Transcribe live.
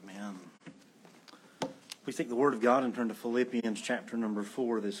Please take the Word of God and turn to Philippians chapter number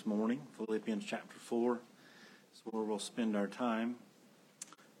 4 this morning. Philippians chapter 4 is where we'll spend our time.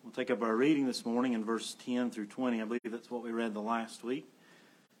 We'll take up our reading this morning in verse 10 through 20. I believe that's what we read the last week.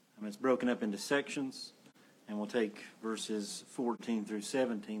 It's broken up into sections, and we'll take verses 14 through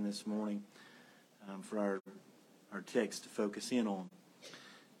 17 this morning for our text to focus in on.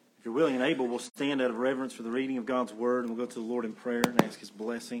 If you're willing and able, we'll stand out of reverence for the reading of God's Word, and we'll go to the Lord in prayer and ask His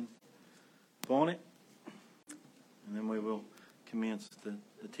blessing upon it. And then we will commence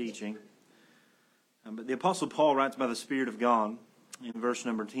the teaching. But the Apostle Paul writes by the Spirit of God in verse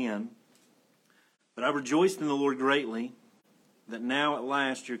number 10, "But I rejoiced in the Lord greatly, that now at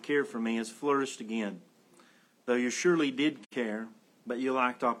last your care for me has flourished again, though you surely did care, but you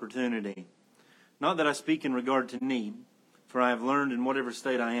lacked opportunity. Not that I speak in regard to need, for I have learned in whatever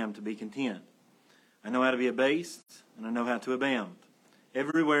state I am to be content. I know how to be abased, and I know how to abound.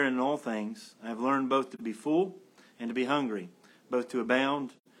 Everywhere and in all things I have learned both to be full and to be hungry, both to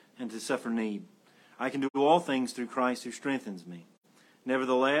abound and to suffer need. I can do all things through Christ who strengthens me.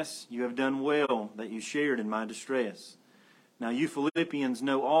 Nevertheless, you have done well that you shared in my distress. Now you Philippians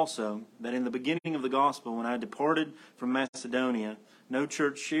know also that in the beginning of the gospel, when I departed from Macedonia, no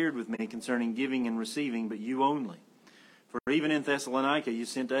church shared with me concerning giving and receiving, but you only. For even in Thessalonica you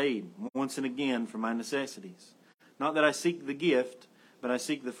sent aid, once and again, for my necessities. Not that I seek the gift, but I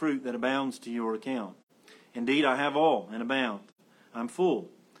seek the fruit that abounds to your account. Indeed, I have all and abound. I am full,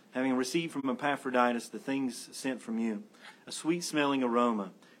 having received from Epaphroditus the things sent from you, a sweet-smelling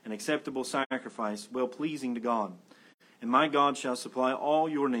aroma, an acceptable sacrifice, well-pleasing to God. And my God shall supply all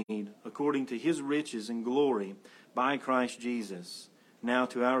your need according to His riches and glory by Christ Jesus. Now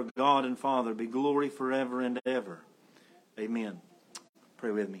to our God and Father be glory forever and ever. Amen."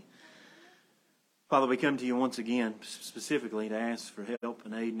 Pray with me. Father, we come to you once again specifically to ask for help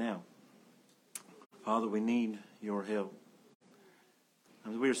and aid now. Father, we need your help.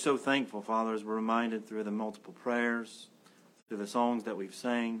 And we are so thankful, Father, as we're reminded through the multiple prayers, through the songs that we've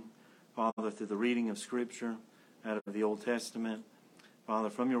sang, Father, through the reading of Scripture out of the Old Testament,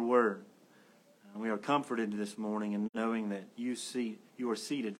 Father, from your Word. We are comforted this morning in knowing that you are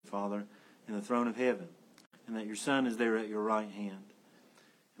seated, Father, in the throne of heaven, and that your Son is there at your right hand.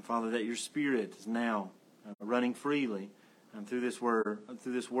 And Father, that your Spirit is now running freely through this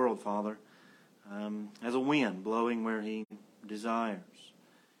world, Father, as a wind blowing where He desires.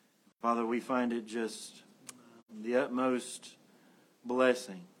 Father, we find it just the utmost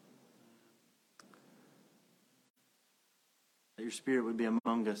blessing that your Spirit would be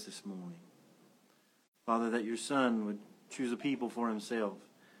among us this morning. Father, that your Son would choose a people for Himself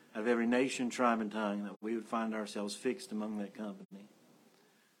out of every nation, tribe, and tongue, that we would find ourselves fixed among that company.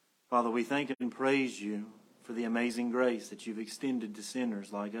 Father, we thank and praise you for the amazing grace that you've extended to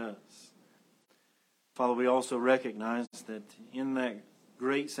sinners like us. Father, we also recognize that in that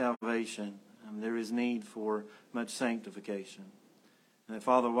great salvation, there is need for much sanctification. And that,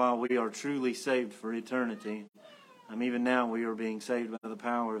 Father, while we are truly saved for eternity, even now we are being saved by the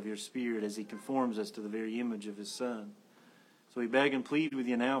power of your Spirit as He conforms us to the very image of His Son. So we beg and plead with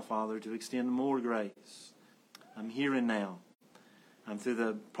you now, Father, to extend more grace. Here and now. Through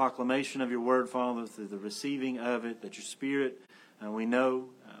the proclamation of your word, Father, through the receiving of it, that your Spirit, we know,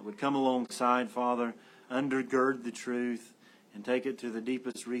 would come alongside, Father, undergird the truth, and take it to the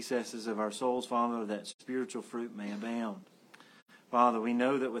deepest recesses of our souls, Father, that spiritual fruit may abound. Father, we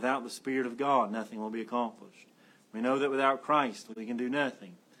know that without the Spirit of God, nothing will be accomplished. We know that without Christ, we can do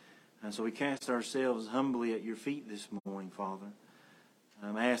nothing. And so we cast ourselves humbly at your feet this morning, Father,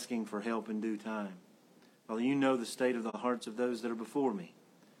 asking for help in due time. Father, you know the state of the hearts of those that are before me.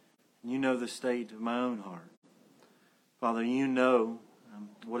 You know the state of my own heart. Father, you know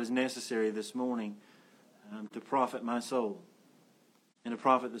what is necessary this morning to profit my soul and to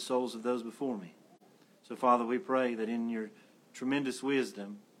profit the souls of those before me. So, Father, we pray that in your tremendous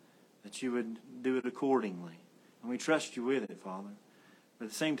wisdom that you would do it accordingly. And we trust you with it, Father. But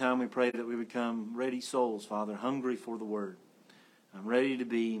at the same time, we pray that we would come ready souls, Father, hungry for the Word. Ready to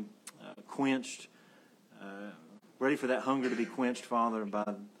be quenched, ready for that hunger to be quenched, Father,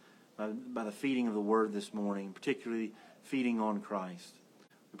 by the feeding of the Word this morning, particularly feeding on Christ.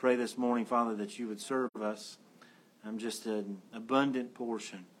 We pray this morning, Father, that you would serve us just an abundant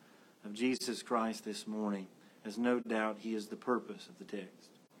portion of Jesus Christ this morning, as no doubt He is the purpose of the text.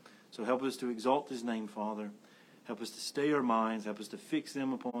 So help us to exalt His name, Father. Help us to stay our minds. Help us to fix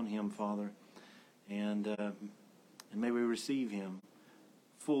them upon Him, Father. And may we receive Him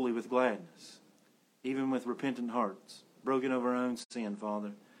fully with gladness, even with repentant hearts, broken over our own sin,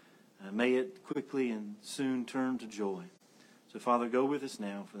 Father. May it quickly and soon turn to joy. So, Father, go with us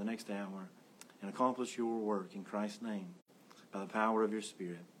now for the next hour and accomplish your work in Christ's name by the power of your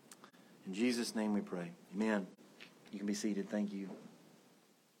Spirit. In Jesus' name we pray. Amen. You can be seated. Thank you.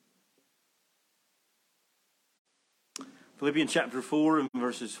 Philippians chapter 4 and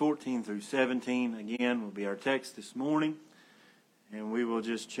verses 14 through 17, again, will be our text this morning. And we will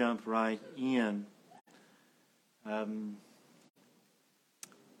just jump right in. As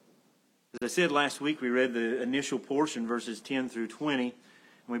I said last week, we read the initial portion, verses 10 through 20. And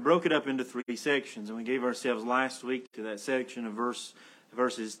we broke it up into three sections. And we gave ourselves last week to that section of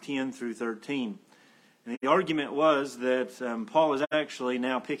verses 10 through 13. And the argument was that Paul is actually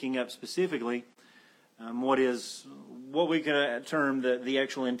now picking up specifically what we could term the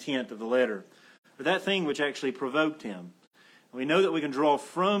actual intent of the letter, or that thing which actually provoked him. We know that we can draw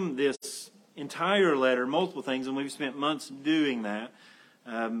from this entire letter multiple things, and we've spent months doing that.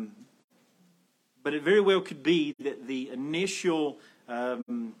 But it very well could be that the initial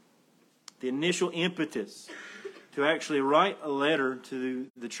impetus to actually write a letter to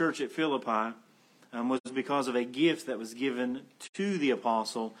the church at Philippi was because of a gift that was given to the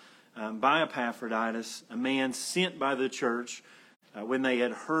apostle by Epaphroditus, a man sent by the church when they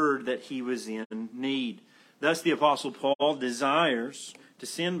had heard that he was in need. Thus the apostle Paul desires to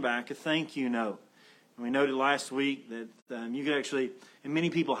send back a thank you note. And we noted last week that you could actually, and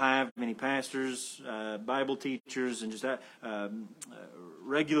many people have, many pastors, Bible teachers, and just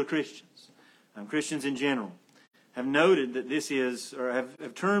regular Christians, Christians in general, have noted that this is, or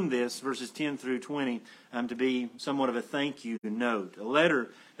have termed this, verses 10 through 20, to be somewhat of a thank you note, a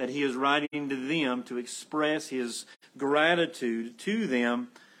letter that he is writing to them to express his gratitude to them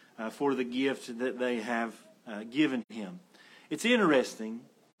for the gift that they have given him. It's interesting,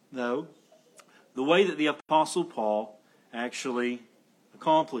 though, the way that the Apostle Paul actually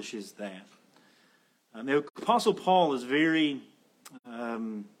accomplishes that. The Apostle Paul is very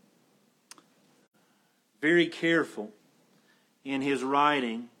careful in his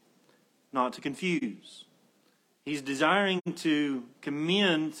writing not to confuse. He's desiring to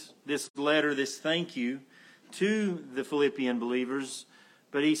commend this letter, this thank you, to the Philippian believers,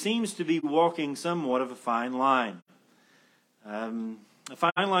 but he seems to be walking somewhat of a fine line. A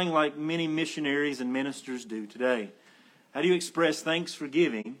fine line like many missionaries and ministers do today. How do you express thanks for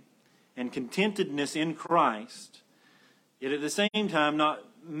giving and contentedness in Christ, yet at the same time not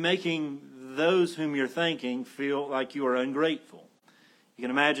making those whom you're thanking feel like you are ungrateful? You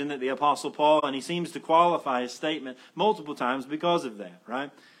can imagine that the Apostle Paul, and he seems to qualify his statement multiple times because of that,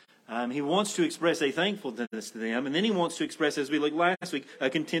 right? He wants to express a thankfulness to them, and then he wants to express, as we looked last week, a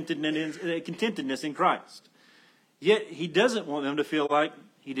contentedness in Christ. Yet he doesn't want them to feel like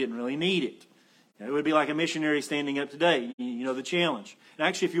he didn't really need it. It would be like a missionary standing up today. You know the challenge. And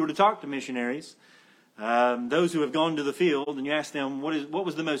actually, if you were to talk to missionaries, those who have gone to the field, and you ask them what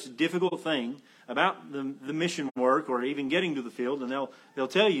was the most difficult thing about the mission work, or even getting to the field, and they'll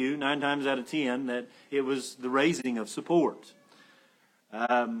tell you 9 times out of 10 that it was the raising of support.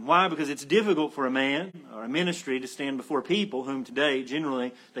 Why? Because it's difficult for a man or a ministry to stand before people whom today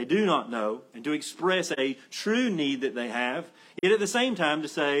generally they do not know, and to express a true need that they have, yet at the same time to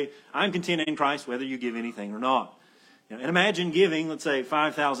say, I'm content in Christ whether you give anything or not. And imagine giving, let's say,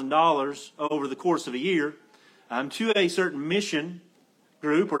 $5,000 over the course of a year to a certain mission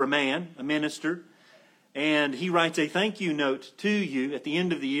group, or a man, a minister, and he writes a thank you note to you at the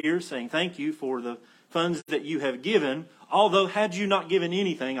end of the year saying thank you for the funds that you have given, although had you not given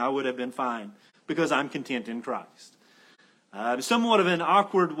anything, I would have been fine because I'm content in Christ. Somewhat of an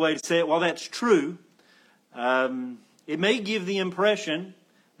awkward way to say it. While that's true, it may give the impression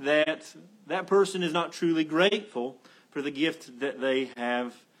that that person is not truly grateful for the gift that they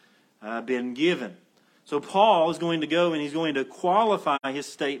have been given. So Paul is going to go and he's going to qualify his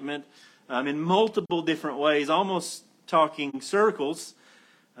statement in multiple different ways, almost talking circles,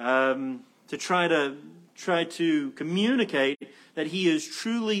 to try to communicate that he is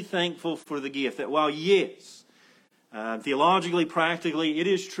truly thankful for the gift. That while, yes, theologically, practically, it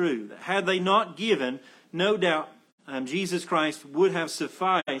is true that had they not given, no doubt Jesus Christ would have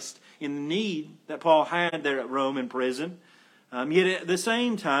sufficed in the need that Paul had there at Rome in prison. Yet at the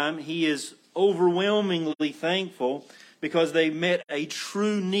same time, he is overwhelmingly thankful because they met a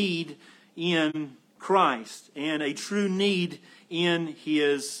true need in Christ and a true need in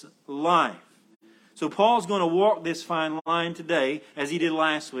his life. So Paul's going to walk this fine line today, as he did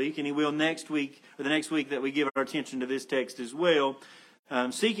last week, and he will next week, or the next week that we give our attention to this text as well,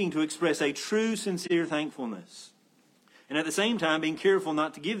 seeking to express a true, sincere thankfulness. And at the same time, being careful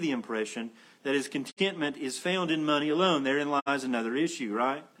not to give the impression that his contentment is found in money alone. Therein lies another issue,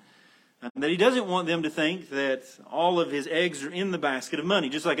 right? That he doesn't want them to think that all of his eggs are in the basket of money,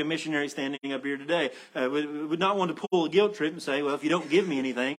 just like a missionary standing up here today would not want to pull a guilt trip and say, well, if you don't give me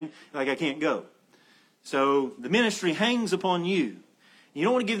anything, like I can't go. So the ministry hangs upon you. You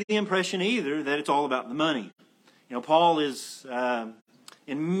don't want to give the impression either that it's all about the money. Paul is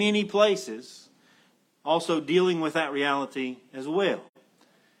in many places also dealing with that reality as well.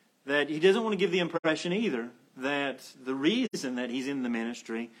 That he doesn't want to give the impression either that the reason that he's in the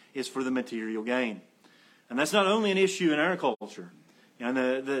ministry is for the material gain. And that's not only an issue in our culture.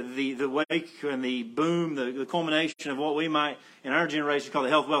 The wake and the boom, the culmination of what we might, in our generation, call the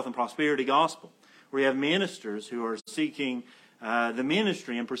health, wealth, and prosperity gospel, where you have ministers who are seeking the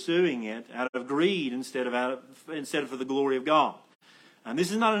ministry and pursuing it out of greed instead of for the glory of God. And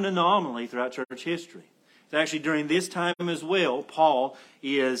this is not an anomaly throughout church history. It's actually during this time as well, Paul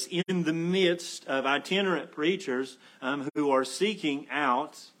is in the midst of itinerant preachers who are seeking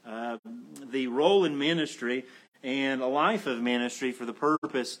out the role in ministry and a life of ministry for the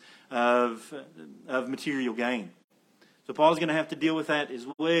purpose of material gain. So Paul's going to have to deal with that as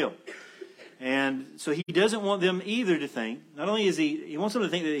well. And so he doesn't want them either to think, not only is he wants them to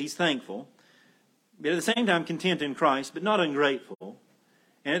think that he's thankful, but at the same time content in Christ, but not ungrateful.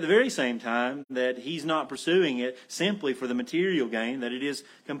 And at the very same time that he's not pursuing it simply for the material gain, that it is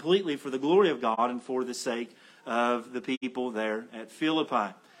completely for the glory of God and for the sake of the people there at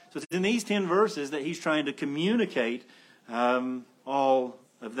Philippi. So it's in these 10 verses that he's trying to communicate all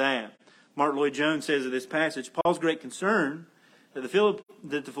of that. Mark Lloyd-Jones says of this passage, Paul's great concern that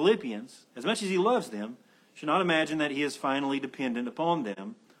the Philippians, as much as he loves them, should not imagine that he is finally dependent upon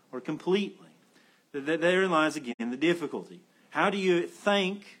them or completely. That therein lies again the difficulty. How do you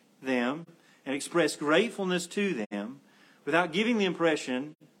thank them and express gratefulness to them without giving the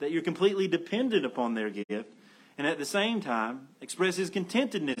impression that you're completely dependent upon their gift, and at the same time express his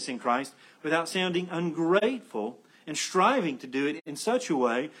contentedness in Christ without sounding ungrateful and striving to do it in such a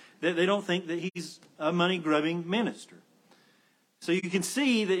way that they don't think that he's a money-grubbing minister? So you can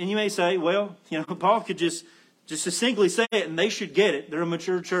see that, and you may say, well, Paul could just succinctly say it and they should get it. They're a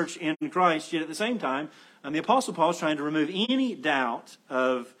mature church in Christ. Yet at the same time, the Apostle Paul is trying to remove any doubt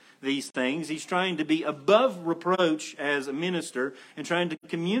of these things. He's trying to be above reproach as a minister and trying to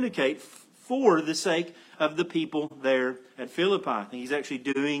communicate for the sake of the people there at Philippi. I think he's actually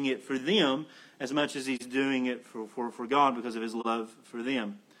doing it for them as much as he's doing it for God because of his love for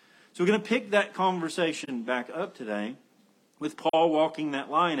them. So we're going to pick that conversation back up today with Paul walking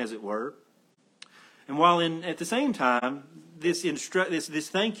that line, as it were. And while at the same time, this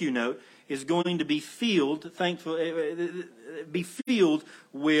thank you note is going to be filled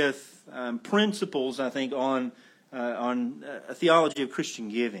with principles, I think, on a theology of Christian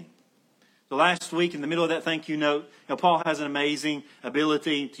giving. So last week, in the middle of that thank you note, Paul has an amazing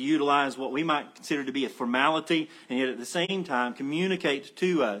ability to utilize what we might consider to be a formality, and yet at the same time communicate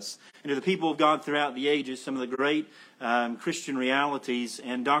to us and to the people of God throughout the ages some of the great Christian realities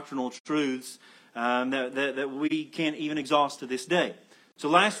and doctrinal truths that we can't even exhaust to this day. So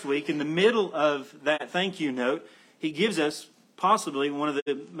last week, in the middle of that thank you note, he gives us possibly one of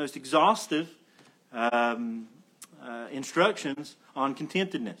the most exhaustive instructions on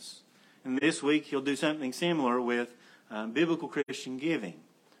contentedness. And this week, he'll do something similar with biblical Christian giving,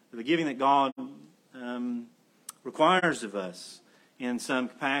 the giving that God requires of us in some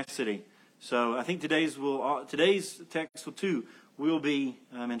capacity. So I think today's text too will be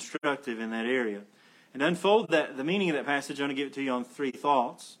instructive in that area. And to unfold the meaning of that passage, I'm going to give it to you on 3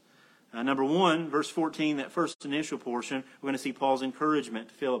 thoughts. Number 1, verse 14, that first initial portion, we're going to see Paul's encouragement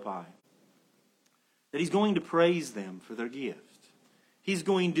to Philippi. That he's going to praise them for their gift. He's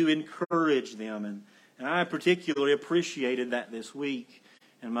going to encourage them. And I particularly appreciated that this week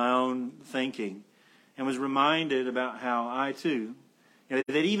in my own thinking. And was reminded about how I too,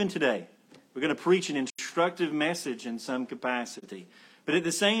 that even today, we're going to preach an instructive message in some capacity. But at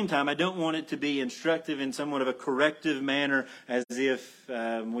the same time, I don't want it to be instructive in somewhat of a corrective manner, as if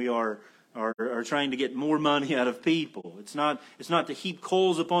we are trying to get more money out of people. It's not to heap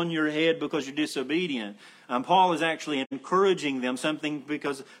coals upon your head because you're disobedient. Paul is actually encouraging them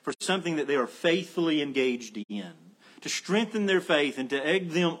for something that they are faithfully engaged in, to strengthen their faith and to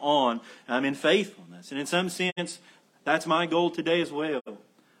egg them on in faithfulness. And in some sense, that's my goal today as well.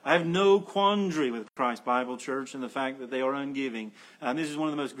 I have no quandary with Christ Bible Church and the fact that they are ungiving. This is one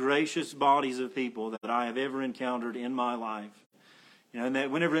of the most gracious bodies of people that I have ever encountered in my life. And that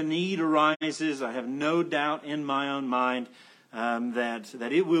whenever a need arises, I have no doubt in my own mind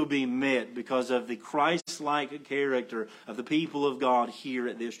that it will be met because of the Christ-like character of the people of God here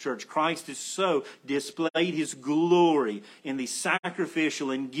at this church. Christ has so displayed His glory in the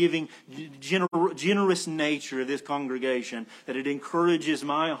sacrificial and giving, generous nature of this congregation that it encourages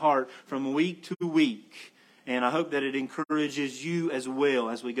my heart from week to week. And I hope that it encourages you as well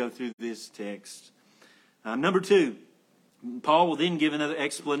as we go through this text. Number 2, Paul will then give another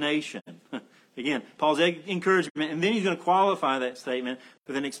explanation. Again, Paul's encouragement, and then he's going to qualify that statement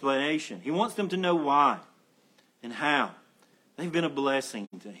with an explanation. He wants them to know why and how they've been a blessing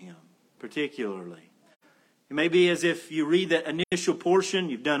to him, particularly. It may be as if you read that initial portion,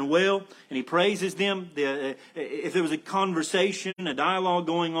 you've done well, and he praises them. If there was a conversation, a dialogue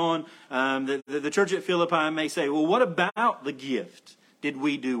going on, the church at Philippi may say, well, what about the gift? Did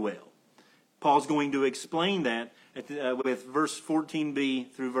we do well? Paul's going to explain that with verse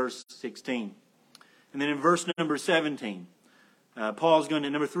 14b through verse 16. And then in verse number 17,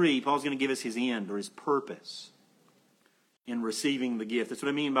 number 3, Paul's going to give us his end or his purpose in receiving the gift. That's what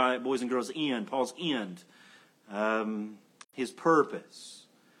I mean by, boys and girls, end. Paul's end. His purpose.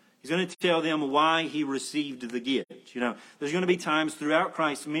 He's going to tell them why he received the gift. You know, there's going to be times throughout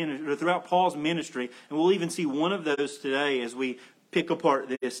throughout Paul's ministry, and we'll even see one of those today as we pick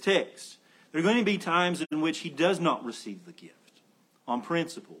apart this text. There are going to be times in which he does not receive the gift on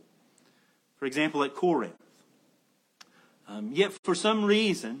principle. For example, at Corinth. Yet for some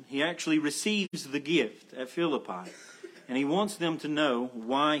reason, he actually receives the gift at Philippi. And he wants them to know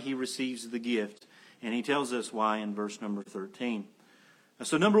why he receives the gift. And he tells us why in verse number 13.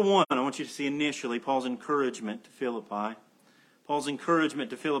 So number 1, I want you to see initially Paul's encouragement to Philippi. Paul's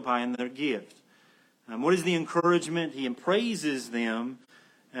encouragement to Philippi and their gift. What is the encouragement? He praises them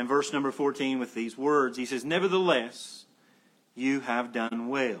in verse number 14 with these words. He says, nevertheless, you have done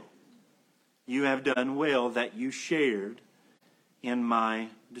well. You have done well that you shared in my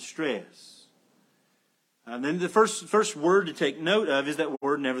distress. And then the first word to take note of is that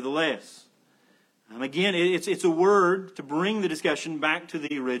word nevertheless. Again, it's a word to bring the discussion back to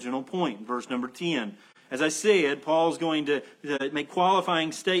the original point, verse number 10. As I said, Paul's going to make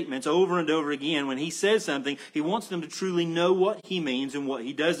qualifying statements over and over again. When he says something, he wants them to truly know what he means and what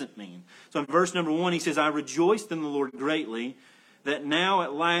he doesn't mean. So in verse number 1, he says, I rejoiced in the Lord greatly that now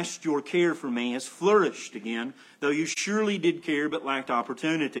at last your care for me has flourished again, though you surely did care but lacked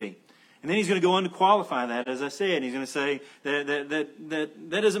opportunity. And then he's going to go on to qualify that, as I said. He's going to say that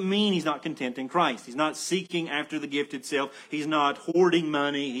doesn't mean he's not content in Christ. He's not seeking after the gift itself. He's not hoarding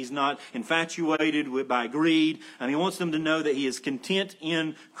money. He's not infatuated by greed. He wants them to know that he is content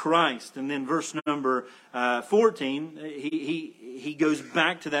in Christ. And then verse number 14, he goes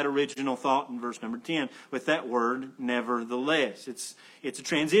back to that original thought in verse number 10 with that word, nevertheless. It's a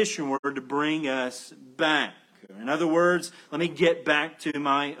transition word to bring us back. In other words, let me get back to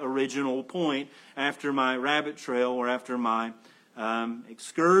my original point after my rabbit trail or after my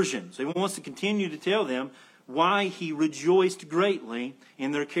excursion. So he wants to continue to tell them why he rejoiced greatly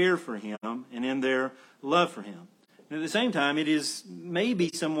in their care for him and in their love for him. And at the same time, it is maybe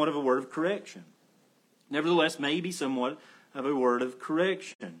somewhat of a word of correction. Nevertheless, maybe somewhat of a word of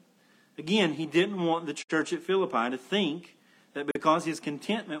correction. Again, he didn't want the church at Philippi to think that because his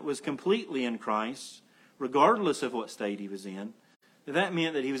contentment was completely in Christ, regardless of what state he was in, that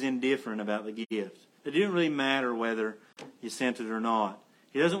meant that he was indifferent about the gift. It didn't really matter whether you sent it or not.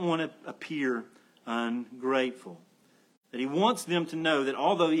 He doesn't want to appear ungrateful. That he wants them to know that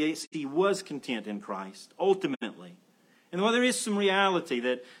although he was content in Christ, ultimately, and while there is some reality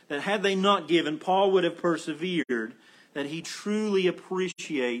that had they not given, Paul would have persevered, that he truly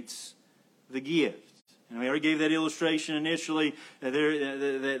appreciates the gift. And we already gave that illustration initially,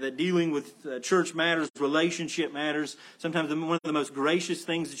 that dealing with church matters, relationship matters. Sometimes one of the most gracious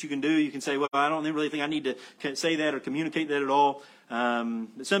things that you can do, you can say, well, I don't really think I need to say that or communicate that at all.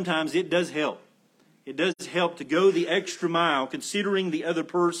 But sometimes it does help. It does help to go the extra mile, considering the other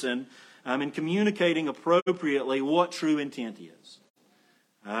person and communicating appropriately what true intent is.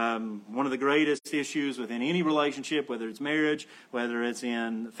 One of the greatest issues within any relationship, whether it's marriage, whether it's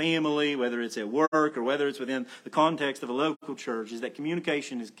in family, whether it's at work, or whether it's within the context of a local church, is that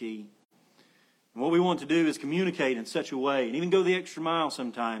communication is key. And what we want to do is communicate in such a way, and even go the extra mile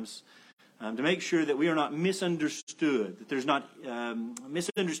sometimes, to make sure that we are not misunderstood, that there's not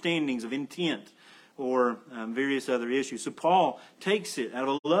misunderstandings of intent or various other issues. So Paul takes it out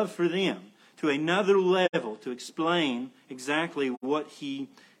of love for them to another level to explain exactly what he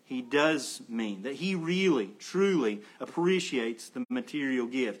does mean, that he really, truly appreciates the material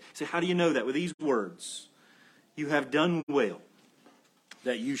gift. So how do you know that? With these words, you have done well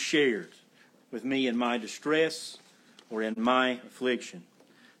that you shared with me in my distress or in my affliction.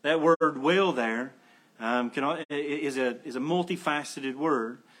 That word well there is a multifaceted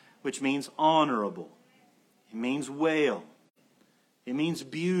word, which means honorable. It means well. It means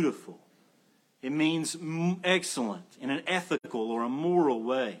beautiful. It means excellent in an ethical or a moral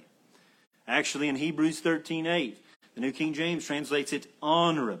way. Actually, in Hebrews 13:8, the New King James translates it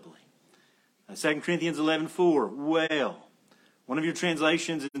honorably. 2 Corinthians 11:4, well. One of your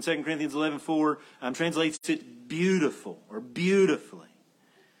translations in 2 Corinthians 11:4 translates it beautiful or beautifully.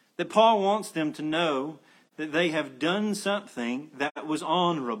 That Paul wants them to know that they have done something that was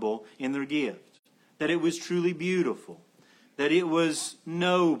honorable in their gift. That it was truly beautiful. That it was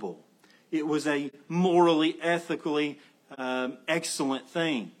noble. It was a morally, ethically excellent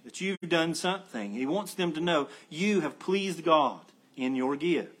thing. That you've done something. He wants them to know you have pleased God in your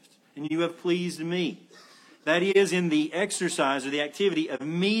gift. And you have pleased me. That is in the exercise or the activity of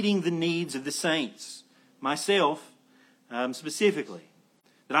meeting the needs of the saints. Myself, specifically.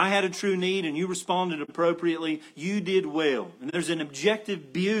 That I had a true need and you responded appropriately. You did well. And there's an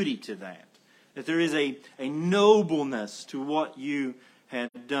objective beauty to that. That there is a nobleness to what you had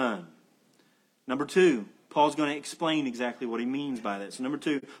done. Number two, Paul's going to explain exactly what he means by that. So number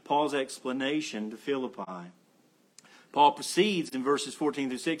two, Paul's explanation to Philippi. Paul proceeds in verses 14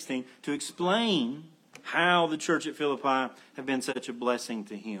 through 16 to explain how the church at Philippi have been such a blessing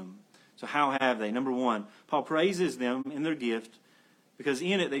to him. So how have they? Number one, Paul praises them in their gift because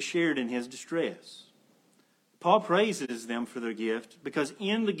in it they shared in his distress. Paul praises them for their gift because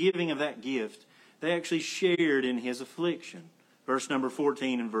in the giving of that gift, they actually shared in his affliction. Verse number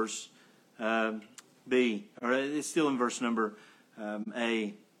 14 and verse B, or it's still in verse number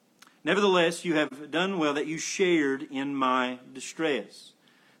A. Nevertheless, you have done well that you shared in my distress.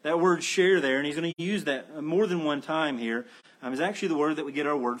 That word share there, and he's going to use that more than one time here, is actually the word that we get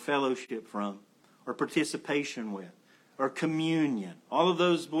our word fellowship from, or participation with, or communion. All of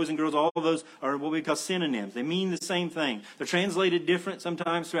those, boys and girls, all of those are what we call synonyms. They mean the same thing. They're translated different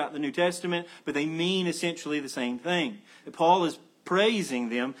sometimes throughout the New Testament, but they mean essentially the same thing. Paul is praising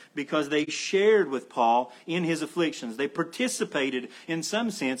them because they shared with Paul in his afflictions. They participated in some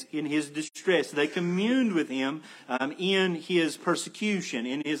sense in his distress. They communed with him in his persecution,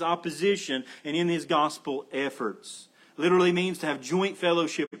 in his opposition, and in his gospel efforts. Literally means to have joint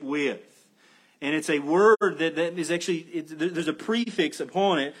fellowship with. And it's a word that is actually, there's a prefix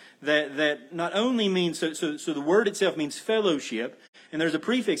upon it that not only means, so the word itself means fellowship, and there's a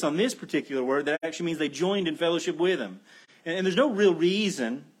prefix on this particular word that actually means they joined in fellowship with him. And there's no real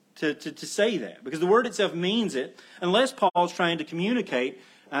reason to say that, because the word itself means it, unless Paul's trying to communicate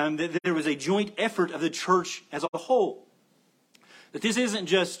that there was a joint effort of the church as a whole. That this isn't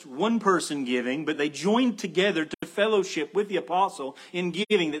just one person giving, but they joined together to fellowship with the apostle in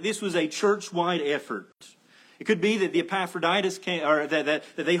giving, that this was a church-wide effort. It could be that the Epaphroditus came, or that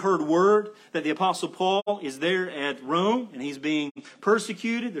they heard word that the Apostle Paul is there at Rome and he's being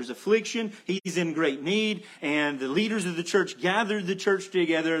persecuted. There's affliction. He's in great need. And the leaders of the church gathered the church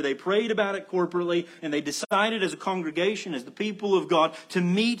together. They prayed about it corporately. And they decided as a congregation, as the people of God, to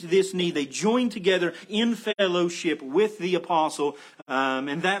meet this need. They joined together in fellowship with the apostle.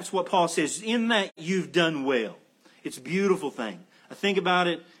 And that's what Paul says. In that you've done well. It's a beautiful thing. I think about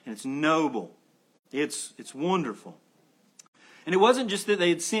it and it's noble. It's wonderful. And it wasn't just that they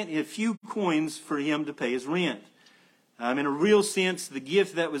had sent a few coins for him to pay his rent. In a real sense, the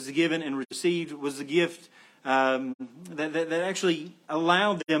gift that was given and received was a gift that actually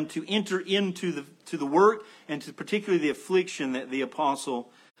allowed them to enter into the work and to particularly the affliction that the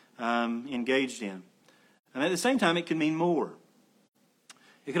apostle engaged in. And at the same time, it can mean more.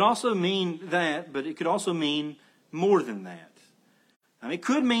 It could also mean that, but it could also mean more than that. It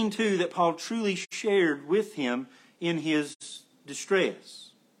could mean, too, that Paul truly shared with him in his distress.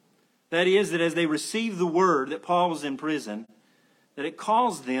 That is, that as they received the word that Paul was in prison, that it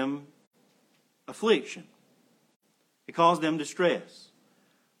caused them affliction. It caused them distress.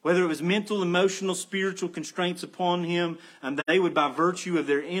 Whether it was mental, emotional, spiritual constraints upon him, and they would, by virtue of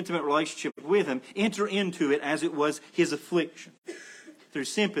their intimate relationship with him, enter into it as it was his affliction, through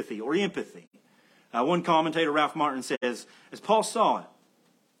sympathy or empathy. One commentator, Ralph Martin, says, as Paul saw it,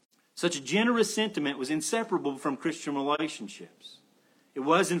 such a generous sentiment was inseparable from Christian relationships. It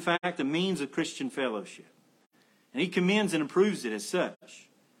was, in fact, a means of Christian fellowship. And he commends and approves it as such.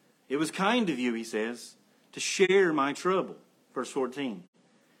 It was kind of you, he says, to share my trouble. Verse 14.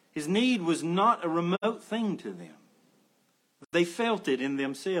 His need was not a remote thing to them. They felt it in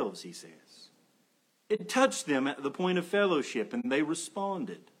themselves, he says. It touched them at the point of fellowship, and they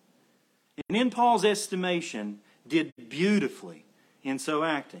responded. And in Paul's estimation, did beautifully in so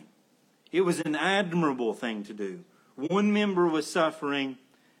acting. It was an admirable thing to do, One member was suffering,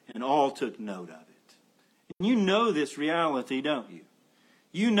 and all took note of it. And you know this reality, don't you?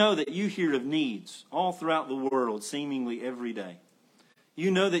 You know that you hear of needs all throughout the world, seemingly every day. You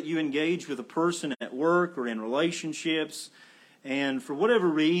know that you engage with a person at work or in relationships, and for whatever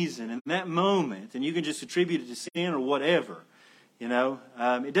reason, in that moment, and you can just attribute it to sin or whatever,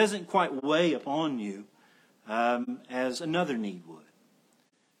 it doesn't quite weigh upon you as another need would.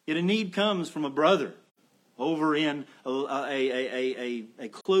 Yet a need comes from a brother over in a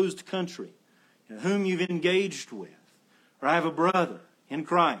closed country, whom you've engaged with. Or I have a brother in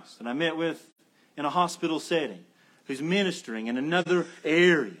Christ that I met with in a hospital setting who's ministering in another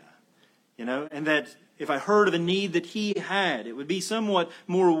area, and that if I heard of a need that he had, it would be somewhat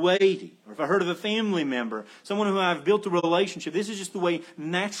more weighty. Or if I heard of a family member, someone who I've built a relationship, this is just the way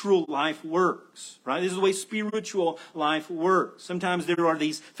natural life works, right? This is the way spiritual life works. Sometimes there are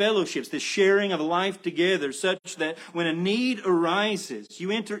these fellowships, this sharing of a life together, such that when a need arises,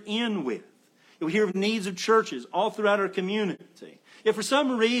 you enter in with. You'll hear of needs of churches all throughout our community. If for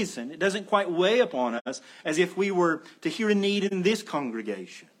some reason it doesn't quite weigh upon us as if we were to hear a need in this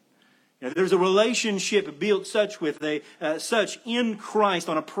congregation. There's a relationship built such in Christ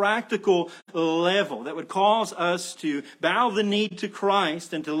on a practical level that would cause us to bow the knee to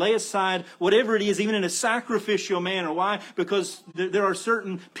Christ and to lay aside whatever it is, even in a sacrificial manner. Why? Because there are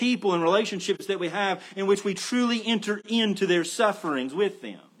certain people and relationships that we have in which we truly enter into their sufferings with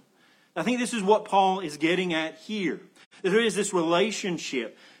them. I think this is what Paul is getting at here. There is this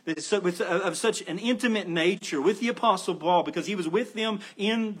relationship that is of such an intimate nature with the Apostle Paul, because he was with them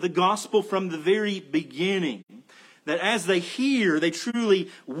in the gospel from the very beginning, that as they hear, they truly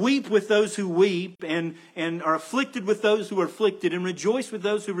weep with those who weep, and are afflicted with those who are afflicted, and rejoice with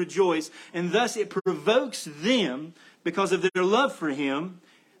those who rejoice. And thus it provokes them, because of their love for him,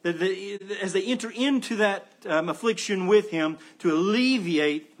 that as they enter into that affliction with him, to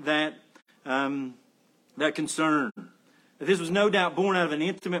alleviate that concern. This was no doubt born out of an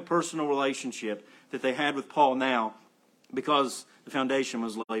intimate personal relationship that they had with Paul now, because the foundation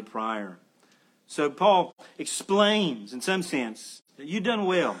was laid prior. So Paul explains, in some sense, that you've done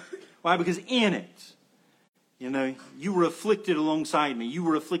well. Why? Because in it, you were afflicted alongside me. You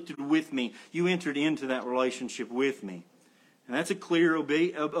were afflicted with me. You entered into that relationship with me. And that's a clear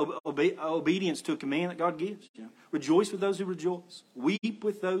obedience to a command that God gives. Rejoice with those who rejoice. Weep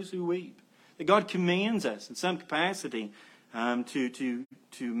with those who weep. That God commands us in some capacity to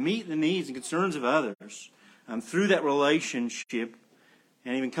meet the needs and concerns of others through that relationship,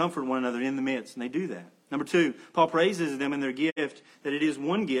 and even comfort one another in the midst. And they do that. Number 2, Paul praises them in their gift, that it is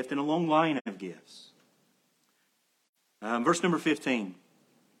one gift in a long line of gifts. Verse number 15.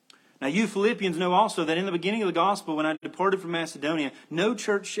 Now you Philippians know also that in the beginning of the gospel, when I departed from Macedonia, no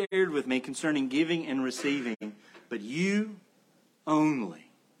church shared with me concerning giving and receiving, but you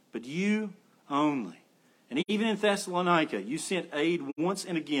only. But you only. And even in Thessalonica, you sent aid once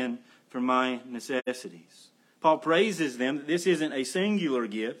and again for my necessities. Paul praises them that this isn't a singular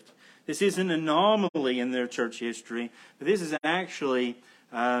gift. This isn't an anomaly in their church history. But this is actually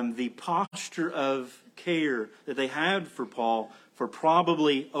the posture of care that they had for Paul for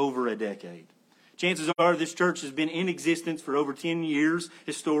probably over a decade. Chances are this church has been in existence for over 10 years.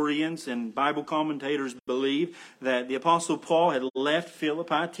 Historians and Bible commentators believe that the Apostle Paul had left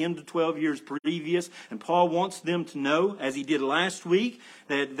Philippi 10 to 12 years previous. And Paul wants them to know, as he did last week,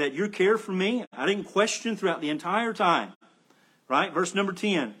 that your care for me, I didn't question throughout the entire time. Right? Verse number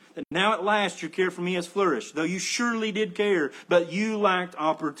 10. That now at last your care for me has flourished, though you surely did care, but you lacked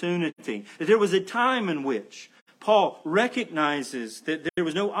opportunity. That there was a time in which Paul recognizes that there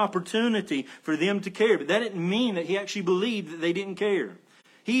was no opportunity for them to care. But that didn't mean that he actually believed that they didn't care.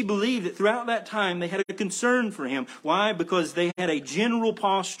 He believed that throughout that time they had a concern for him. Why? Because they had a general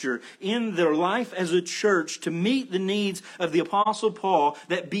posture in their life as a church to meet the needs of the Apostle Paul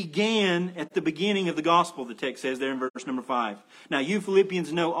that began at the beginning of the gospel, the text says there in verse number 5. Now you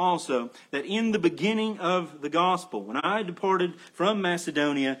Philippians know also that in the beginning of the gospel, when I departed from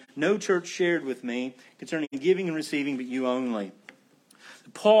Macedonia, no church shared with me concerning giving and receiving, but you only.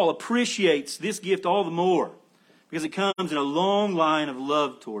 Paul appreciates this gift all the more, because it comes in a long line of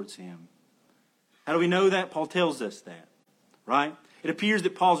love towards him. How do we know that? Paul tells us that, right? It appears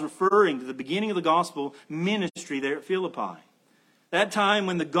that Paul's referring to the beginning of the gospel ministry there at Philippi. That time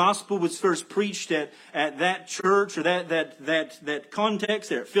when the gospel was first preached at that church or that context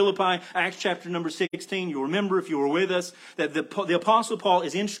there at Philippi, Acts chapter number 16, you'll remember if you were with us, that the Apostle Paul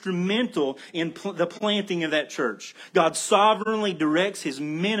is instrumental in the planting of that church. God sovereignly directs his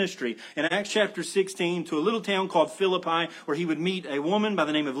ministry in Acts chapter 16 to a little town called Philippi, where he would meet a woman by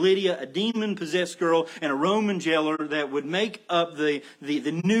the name of Lydia, a demon-possessed girl, and a Roman jailer that would make up the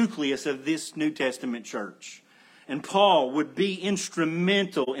nucleus of this New Testament church. And Paul would be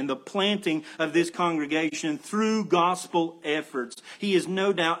instrumental in the planting of this congregation through gospel efforts. He is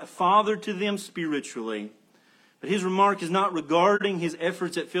no doubt a father to them spiritually. But his remark is not regarding his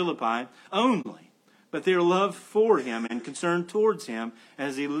efforts at Philippi only, but their love for him and concern towards him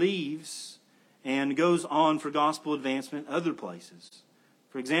as he leaves and goes on for gospel advancement other places.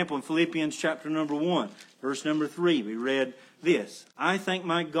 For example, in Philippians chapter number 1, verse number 3, we read this: I thank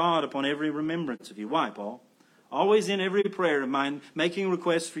my God upon every remembrance of you. Why, Paul? Always in every prayer of mine, making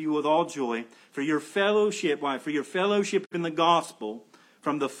requests for you with all joy, for your fellowship. Why? For your fellowship in the gospel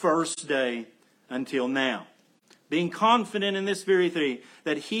from the first day until now. Being confident in this very thing,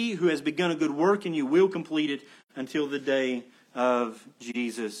 that he who has begun a good work in you will complete it until the day of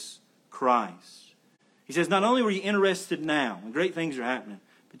Jesus Christ. He says, not only were you interested now, when great things are happening,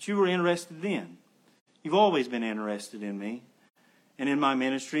 but you were interested then. You've always been interested in me and in my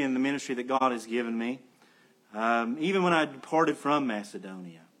ministry and the ministry that God has given me. Even when I departed from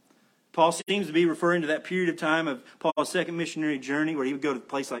Macedonia. Paul seems to be referring to that period of time of Paul's second missionary journey where he would go to a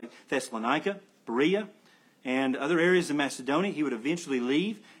place like Thessalonica, Berea, and other areas of Macedonia. He would eventually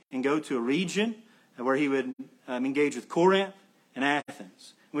leave and go to a region where he would engage with Corinth and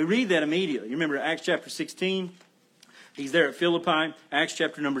Athens. And we read that immediately. You remember Acts chapter 16? He's there at Philippi. Acts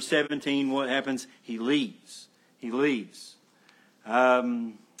chapter number 17, what happens? He leaves. He leaves.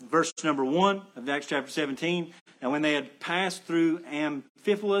 Verse number 1 of Acts chapter 17. And when they had passed through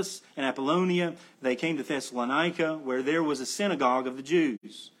Amphipolis and Apollonia, they came to Thessalonica, where there was a synagogue of the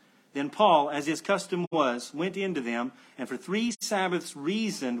Jews. Then Paul, as his custom was, went into them, and for 3 Sabbaths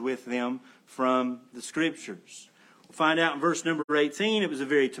reasoned with them from the Scriptures. We'll find out in verse number 18, it was a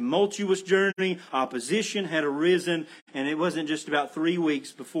very tumultuous journey. Opposition had arisen, and it wasn't just about 3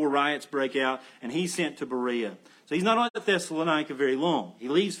 weeks before riots break out, and he's sent to Berea. So he's not at Thessalonica very long. He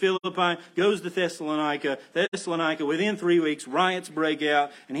leaves Philippi, goes to Thessalonica. Thessalonica, within 3 weeks, riots break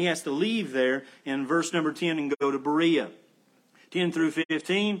out, and he has to leave there in verse number 10 and go to Berea. 10 through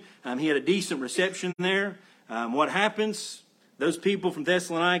 15, he had a decent reception there. What happens? Those people from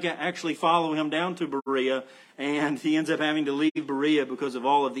Thessalonica actually follow him down to Berea, and he ends up having to leave Berea because of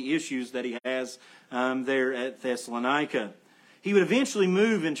all of the issues that he has there at Thessalonica. He would eventually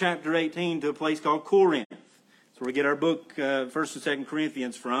move in chapter 18 to a place called Corinth. Where we get our book, 1st and 2nd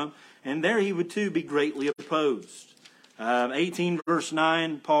Corinthians from. And there he would too be greatly opposed. 18 verse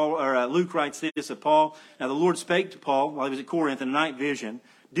 9, Luke writes this of Paul. Now the Lord spake to Paul while he was at Corinth in a night vision.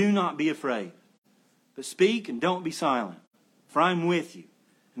 Do not be afraid, but speak and don't be silent. For I am with you.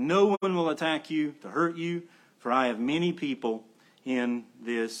 No one will attack you to hurt you, for I have many people in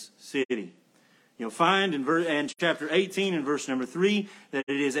this city. You'll find in chapter 18 and verse number 3 that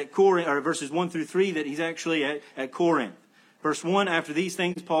it is at Corinth, or verses 1 through 3, that he's actually at Corinth. Verse 1, after these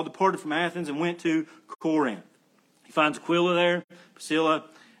things, Paul departed from Athens and went to Corinth. He finds Aquila there, Priscilla,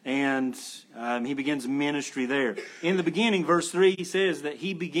 and he begins ministry there. In the beginning, verse 3, he says that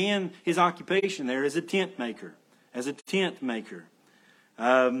he began his occupation there as a tent maker. In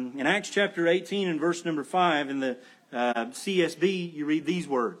Acts chapter 18 and verse number 5, in the CSB, you read these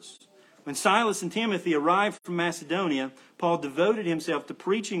words. When Silas and Timothy arrived from Macedonia, Paul devoted himself to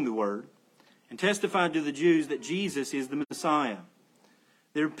preaching the word and testified to the Jews that Jesus is the Messiah.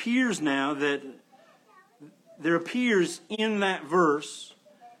 There appears in that verse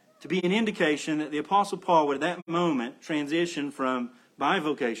to be an indication that the Apostle Paul would at that moment transition from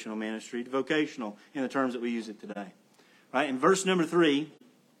bivocational ministry to vocational in the terms that we use it today. Right? In verse number 3,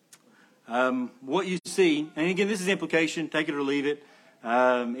 what you see, and again, this is implication, take it or leave it.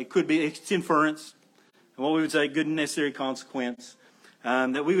 It's inference, and what we would say, good and necessary consequence,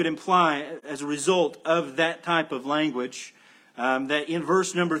 that we would imply as a result of that type of language, that in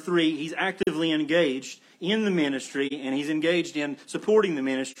verse number 3, he's actively engaged in the ministry, and he's engaged in supporting the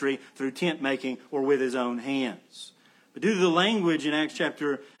ministry through tent making or with his own hands. But due to the language in Acts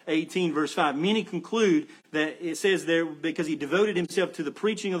chapter 18, verse 5, many conclude that it says there, because he devoted himself to the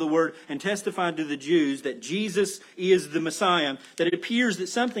preaching of the word and testified to the Jews that Jesus is the Messiah, that it appears that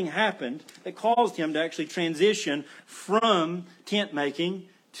something happened that caused him to actually transition from tent making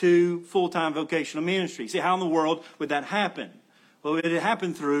to full-time vocational ministry. See, how in the world would that happen? Well, it would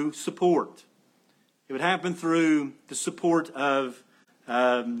happen through support. It would happen through the support of,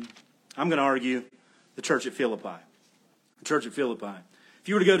 I'm going to argue, the church at Philippi. The church at Philippi. If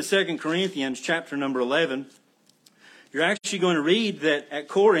you were to go to 2 Corinthians chapter number 11, you're actually going to read that at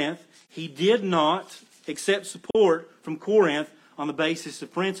Corinth, he did not accept support from Corinth on the basis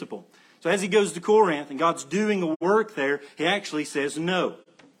of principle. So as he goes to Corinth and God's doing a work there, he actually says no.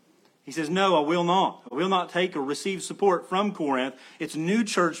 He says, no, I will not. I will not take or receive support from Corinth. It's a new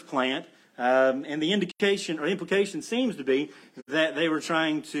church plant. And the indication or implication seems to be that they were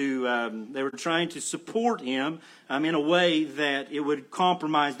trying to support him in a way that it would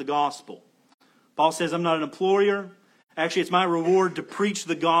compromise the gospel. Paul says, I'm not an employer. Actually, it's my reward to preach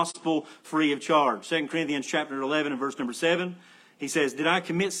the gospel free of charge. 2 Corinthians chapter 11 and verse number 7, he says, did I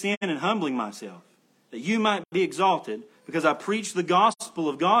commit sin in humbling myself, that you might be exalted, because I preached the gospel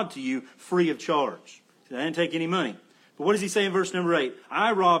of God to you free of charge? I didn't take any money. But what does he say in verse number 8?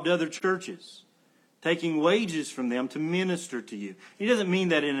 I robbed other churches, taking wages from them to minister to you. He doesn't mean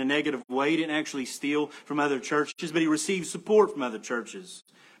that in a negative way. He didn't actually steal from other churches, but he received support from other churches.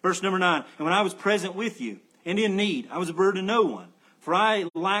 Verse number 9, and when I was present with you and in need, I was a burden to no one. For I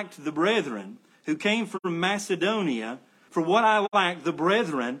lacked the brethren who came from Macedonia. For what I lacked, the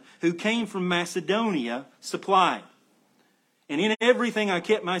brethren who came from Macedonia supplied. And in everything I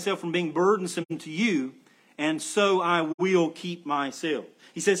kept myself from being burdensome to you, and so I will keep myself.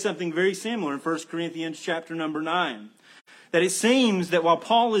 He says something very similar in 1 Corinthians chapter number 9. That it seems that while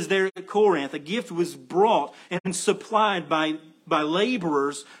Paul is there at Corinth, a gift was brought and supplied by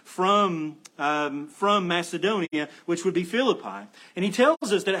laborers from Macedonia, which would be Philippi. And he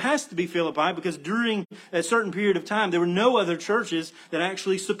tells us that it has to be Philippi because during a certain period of time, there were no other churches that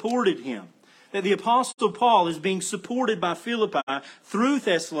actually supported him. That the Apostle Paul is being supported by Philippi through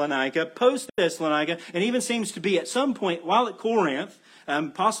Thessalonica, post-Thessalonica, and even seems to be at some point while at Corinth,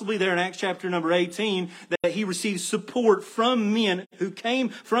 possibly there in Acts chapter number 18, that he received support from men who came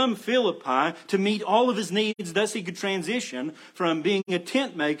from Philippi to meet all of his needs. Thus he could transition from being a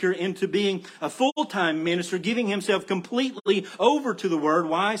tent maker into being a full-time minister, giving himself completely over to the Word.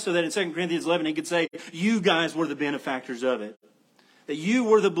 Why? So that in 2 Corinthians 11 he could say, you guys were the benefactors of it. That you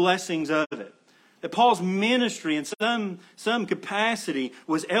were the blessings of it. That Paul's ministry in some capacity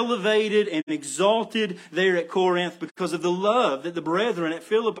was elevated and exalted there at Corinth because of the love that the brethren at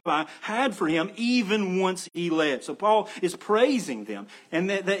Philippi had for him even once he left. So Paul is praising them. And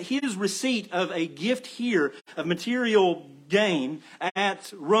that his receipt of a gift here of material gain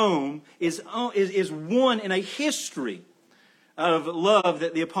at Rome is one in a history of love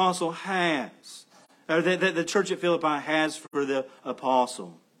that the apostle has. Or that the church at Philippi has for the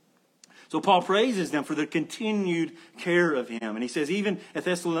apostle. So Paul praises them for their continued care of him. And he says, even at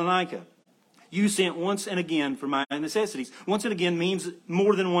Thessalonica, you sent once and again for my necessities. Once and again means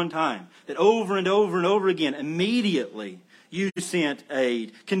more than one time. That over and over and over again, immediately, you sent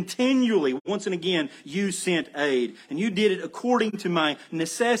aid. Continually, once and again, you sent aid. And you did it according to my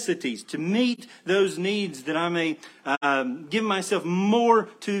necessities, to meet those needs that I may give myself more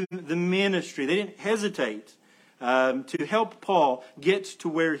to the ministry. They didn't hesitate to help Paul get to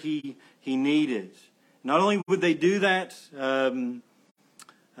where he needed. Not only would they do that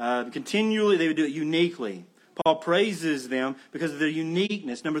continually, they would do it uniquely. Paul praises them because of their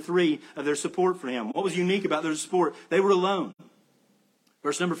uniqueness. Number 3, of their support for him. What was unique about their support? They were alone.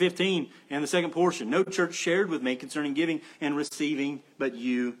 Verse number 15 and the second portion. No church shared with me concerning giving and receiving, but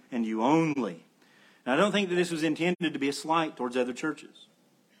you and you only. Now, I don't think that this was intended to be a slight towards other churches.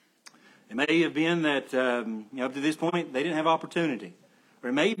 It may have been that up to this point they didn't have opportunity. Or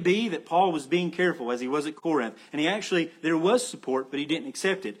it may be that Paul was being careful as he was at Corinth. And there was support, but he didn't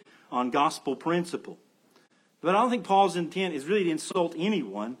accept it on gospel principle. But I don't think Paul's intent is really to insult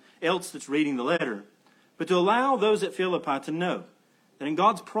anyone else that's reading the letter, but to allow those at Philippi to know that in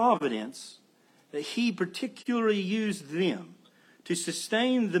God's providence, that he particularly used them to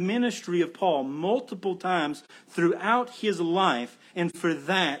sustain the ministry of Paul multiple times throughout his life, and for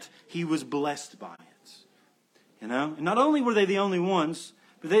that he was blessed by it. And not only were they the only ones,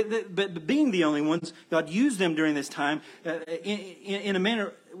 but being the only ones, God used them during this time in a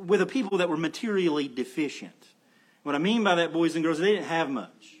manner with a people that were materially deficient. What I mean by that, boys and girls, they didn't have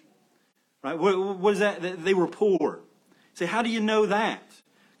much. Right? What is that? They were poor. Say, how do you know that?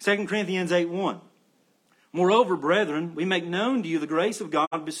 2 Corinthians 8:1. Moreover, brethren, we make known to you the grace of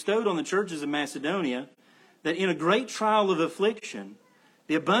God bestowed on the churches of Macedonia, that in a great trial of affliction,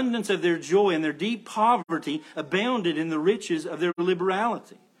 the abundance of their joy and their deep poverty abounded in the riches of their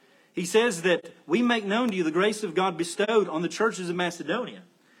liberality. He says that we make known to you the grace of God bestowed on the churches of Macedonia.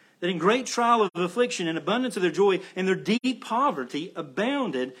 that in great trial of affliction and abundance of their joy and their deep poverty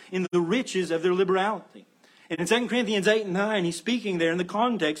abounded in the riches of their liberality. And in 2 Corinthians 8 and 9, he's speaking there in the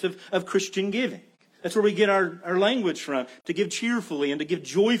context of Christian giving. That's where we get our language from, to give cheerfully and to give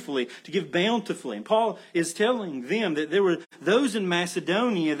joyfully, to give bountifully. And Paul is telling them that there were those in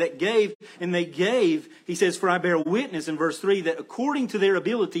Macedonia that gave, and they gave, he says, for I bear witness in verse 3, that according to their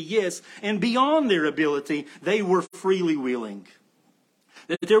ability, yes, and beyond their ability, they were freely willing.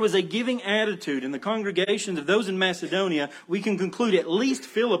 That there was a giving attitude in the congregations of those in Macedonia, we can conclude at least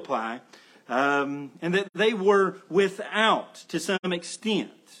Philippi, and that they were without to some extent.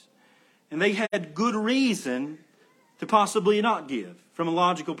 And they had good reason to possibly not give from a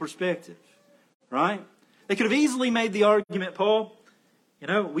logical perspective. Right? They could have easily made the argument, Paul,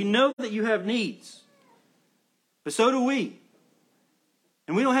 we know that you have needs. But so do we.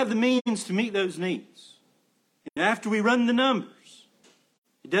 And we don't have the means to meet those needs. And after we run the numbers,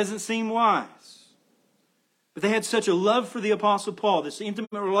 it doesn't seem wise. But they had such a love for the Apostle Paul. This intimate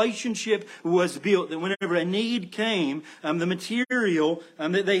relationship was built that whenever a need came, the material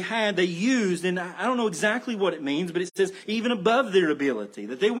that they had, they used. And I don't know exactly what it means, but it says even above their ability.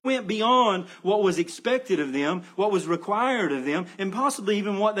 That they went beyond what was expected of them, what was required of them, and possibly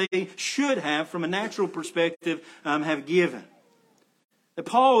even what they should have from a natural perspective have given. That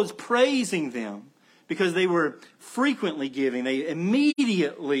Paul is praising them because they were frequently giving. They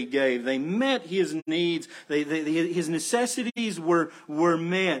immediately gave. They met his needs. His necessities were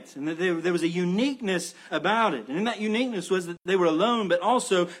met. And that there was a uniqueness about it. And in that uniqueness was that they were alone, but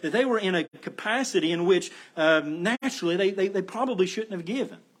also that they were in a capacity in which naturally they probably shouldn't have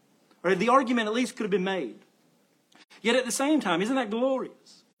given. Or the argument at least could have been made. Yet at the same time, isn't that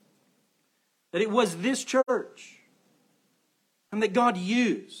glorious? That it was this church and that God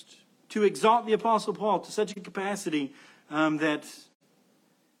used to exalt the Apostle Paul to such a capacity that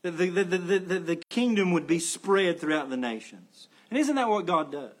the kingdom would be spread throughout the nations. And isn't that what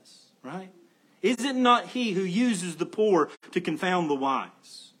God does, right? Is it not He who uses the poor to confound the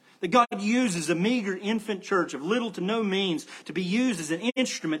wise? That God uses a meager infant church of little to no means to be used as an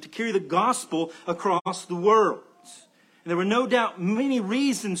instrument to carry the gospel across the world. And there were no doubt many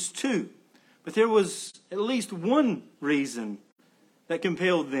reasons too, but there was at least one reason that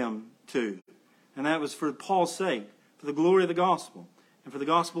compelled them to. And that was for Paul's sake, for the glory of the gospel, and for the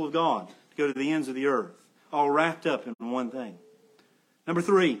gospel of God to go to the ends of the earth, all wrapped up in one thing. Number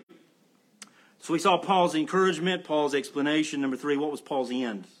 3. So we saw Paul's encouragement, Paul's explanation. Number 3, what was Paul's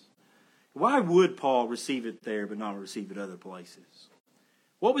end? Why would Paul receive it there but not receive it other places?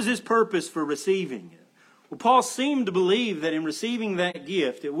 What was his purpose for receiving it? Well, Paul seemed to believe that in receiving that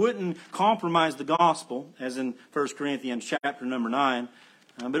gift, it wouldn't compromise the gospel, as in 1 Corinthians chapter number 9,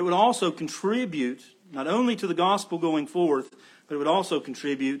 but it would also contribute not only to the gospel going forth, but it would also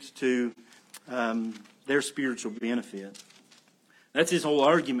contribute to their spiritual benefit. That's his whole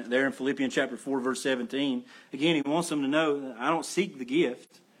argument there in Philippians chapter 4, verse 17. Again, he wants them to know that I don't seek the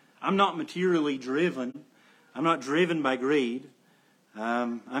gift. I'm not materially driven. I'm not driven by greed.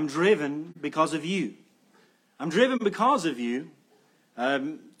 I'm driven because of you. I'm driven because of you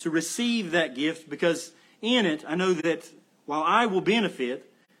to receive that gift, because in it I know that while I will benefit,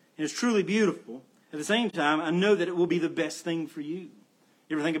 and it's truly beautiful, at the same time, I know that it will be the best thing for you.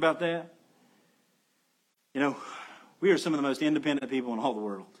 You ever think about that? We are some of the most independent people in all the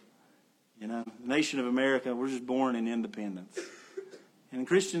world. The nation of America, we're just born in independence. And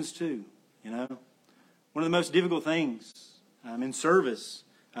Christians too, One of the most difficult things in service,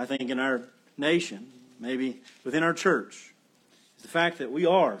 I think, in our nation, maybe within our church, is the fact that we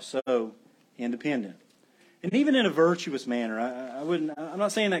are so independent. And even in a virtuous manner, I'm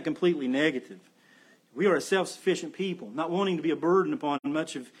not saying that completely negative. We are a self-sufficient people, not wanting to be a burden upon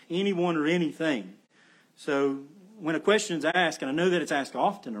much of anyone or anything. So when a question is asked, and I know that it's asked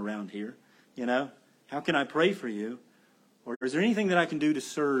often around here, how can I pray for you? Or is there anything that I can do to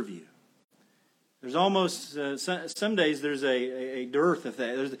serve you? There's almost, some days there's a dearth of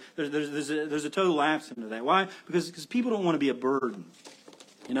that. There's a total absence of that. Why? Because people don't want to be a burden,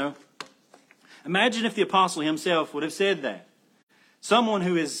 Imagine if the apostle himself would have said that. Someone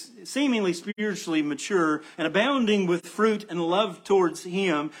who is seemingly spiritually mature and abounding with fruit and love towards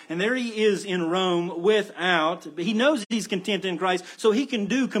him, and there he is in Rome without. He knows he's content in Christ, so he can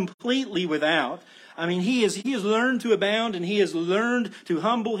do completely without. I mean, he has learned to abound, and he has learned to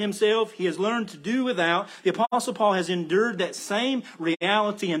humble himself. He has learned to do without. The Apostle Paul has endured that same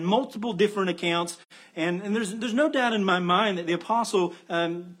reality in multiple different accounts. And there's no doubt in my mind that the Apostle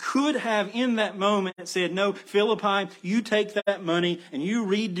could have in that moment said, no, Philippi, you take that money and you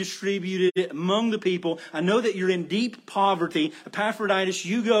redistribute it among the people. I know that you're in deep poverty. Epaphroditus,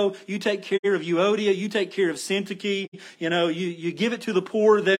 you go, you take care of Euodia, you take care of Syntyche. You give it to the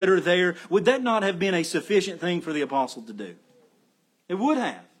poor that are there. Would that not have been a sufficient thing for the Apostle to do? It would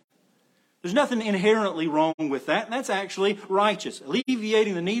have. There's nothing inherently wrong with that. That's actually righteous,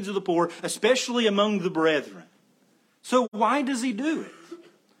 alleviating the needs of the poor, especially among the brethren. So why does he do it?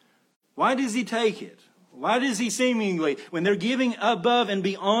 Why does he take it? Why does he seemingly, when they're giving above and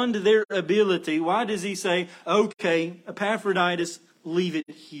beyond their ability, why does he say, okay, Epaphroditus, leave it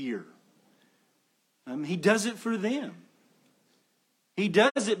here? He does it for them. He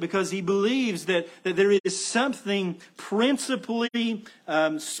does it because he believes that there is something principally,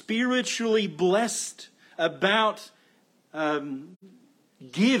 spiritually blessed about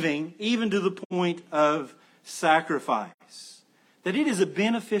giving, even to the point of sacrifice. That it is a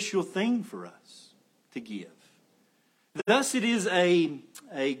beneficial thing for us to give. Thus it is a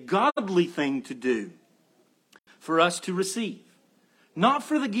godly thing to do for us to receive. Not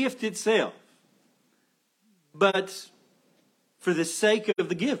for the gift itself, but for the sake of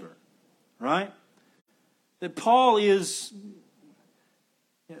the giver, right? That Paul is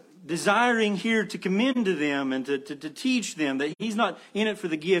desiring here to commend to them and to teach them that he's not in it for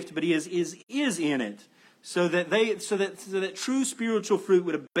the gift, but he is in it, so that true spiritual fruit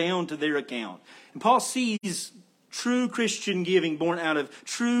would abound to their account. And Paul sees true Christian giving born out of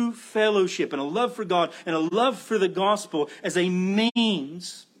true fellowship and a love for God and a love for the gospel as a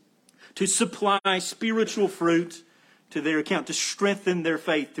means to supply spiritual fruit to their account, to strengthen their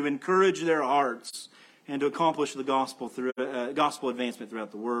faith, to encourage their hearts, and to accomplish the gospel through gospel advancement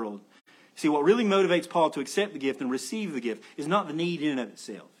throughout the world. See, what really motivates Paul to accept the gift and receive the gift is not the need in and of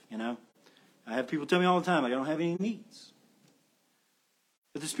itself. I have people tell me all the time, I don't have any needs.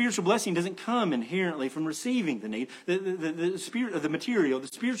 But the spiritual blessing doesn't come inherently from receiving the need. The spirit of the material, the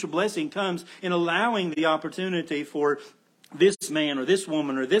spiritual blessing comes in allowing the opportunity for this man or this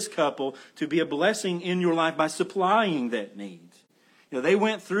woman or this couple to be a blessing in your life by supplying that need. They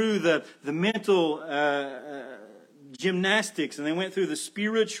went through the mental gymnastics, and they went through the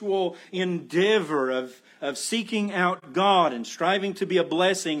spiritual endeavor of seeking out God and striving to be a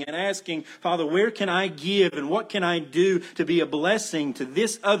blessing and asking, Father, where can I give and what can I do to be a blessing to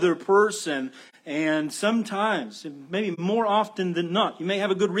this other person? And sometimes, maybe more often than not, you may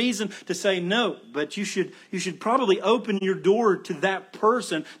have a good reason to say no, but you should probably open your door to that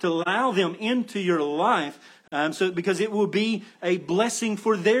person to allow them into your life, because it will be a blessing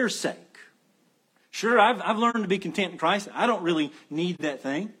for their sake. Sure, I've learned to be content in Christ. I don't really need that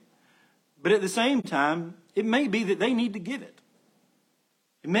thing. But at the same time, it may be that they need to give it.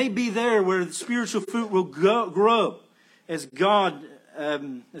 It may be there where the spiritual fruit will grow as God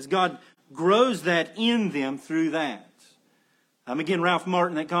grows that in them through that. Again, Ralph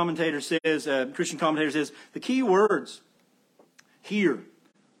Martin, that commentator says, Christian commentator says, the key words here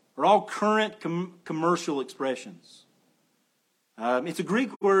are all current commercial expressions. It's a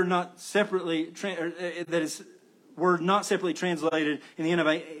Greek word not separately not separately translated in the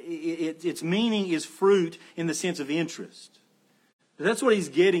NIV. Its meaning is fruit in the sense of interest. That's what he's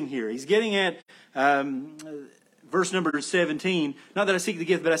getting here. He's getting at verse number 17. Not that I seek the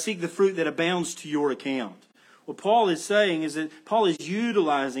gift, but I seek the fruit that abounds to your account. What Paul is saying is that Paul is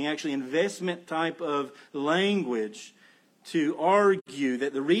utilizing actually investment type of language to argue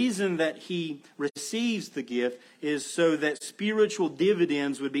that the reason that he receives the gift is so that spiritual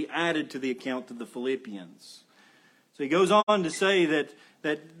dividends would be added to the account of the Philippians. So he goes on to say that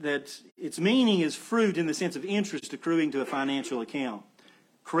its meaning is fruit in the sense of interest accruing to a financial account.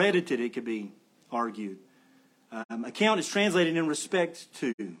 Credited, it could be argued. Account is translated in respect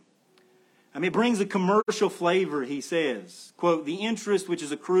to. It brings a commercial flavor, he says. Quote, the interest which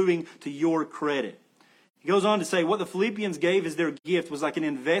is accruing to your credit. He goes on to say what the Philippians gave as their gift was like an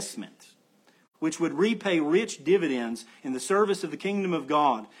investment which would repay rich dividends in the service of the kingdom of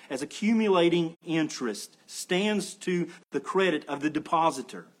God as accumulating interest stands to the credit of the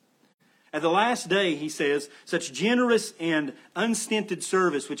depositor. At the last day, he says, such generous and unstinted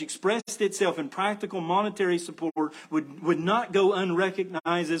service which expressed itself in practical monetary support would not go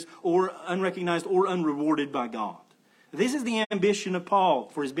unrecognized or unrewarded by God. This is the ambition of Paul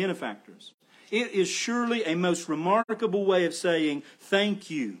for his benefactors. It is surely a most remarkable way of saying thank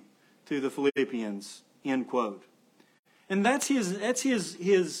you to the Philippians, end quote. And that's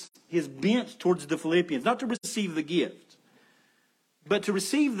his his bent towards the Philippians, not to receive the gift, but to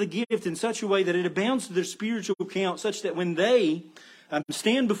receive the gift in such a way that it abounds to their spiritual account, such that when they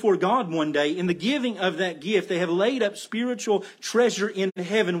stand before God one day, in the giving of that gift, they have laid up spiritual treasure in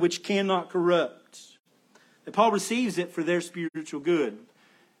heaven which cannot corrupt. That Paul receives it for their spiritual good.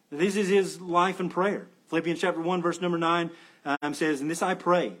 This is his life and prayer. Philippians chapter 1, verse number 9 says, "And this I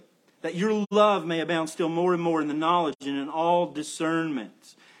pray, that your love may abound still more and more in the knowledge and in all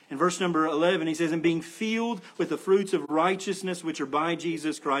discernment." In verse number 11, he says, "And being filled with the fruits of righteousness which are by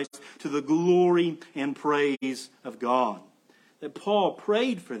Jesus Christ, to the glory and praise of God." That Paul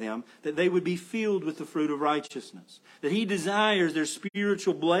prayed for them that they would be filled with the fruit of righteousness. That he desires their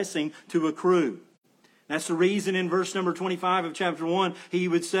spiritual blessing to accrue. That's the reason in verse number 25 of chapter 1, he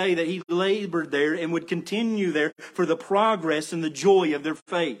would say that he labored there and would continue there for the progress and the joy of their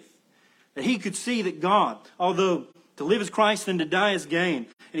faith. That he could see that God, although to live as Christ and to die as gain,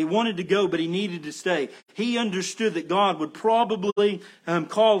 and he wanted to go, but he needed to stay. He understood that God would probably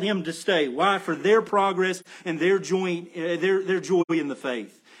call him to stay. Why? For their progress and their joy in the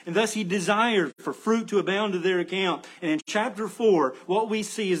faith. And thus he desired for fruit to abound to their account. And in chapter 4, what we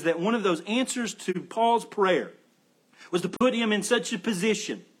see is that one of those answers to Paul's prayer was to put him in such a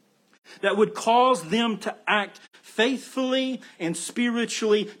position that would cause them to act faithfully and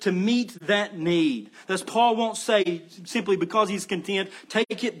spiritually to meet that need. Thus, Paul won't say simply because he's content,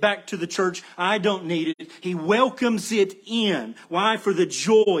 take it back to the church, I don't need it. He welcomes it in. Why? For the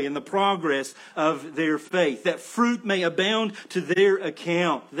joy and the progress of their faith. That fruit may abound to their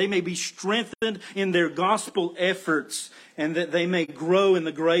account. They may be strengthened in their gospel efforts, and that they may grow in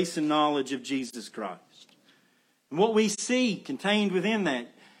the grace and knowledge of Jesus Christ. And what we see contained within that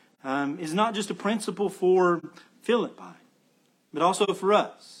is not just a principle for Philippi, but also for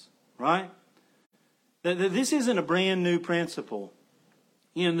us, right? That this isn't a brand new principle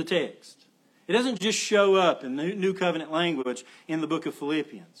in the text. It doesn't just show up in the New Covenant language in the book of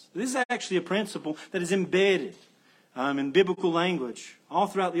Philippians. This is actually a principle that is embedded in biblical language all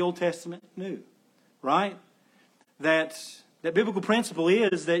throughout the Old Testament and New, right? That biblical principle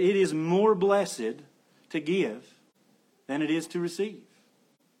is that it is more blessed to give than it is to receive.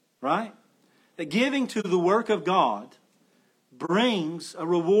 Right? That giving to the work of God brings a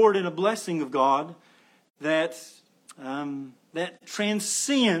reward and a blessing of God that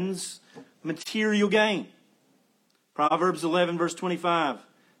transcends material gain. Proverbs 11 verse 25.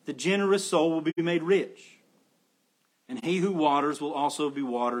 The generous soul will be made rich, and he who waters will also be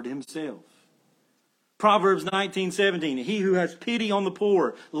watered himself. Proverbs 19:17. He who has pity on the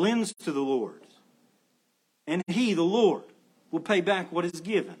poor lends to the Lord, and he, the Lord, will pay back what is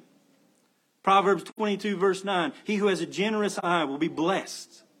given. Proverbs 22 verse 9. He who has a generous eye will be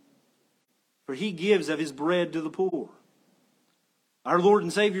blessed, for he gives of his bread to the poor. Our Lord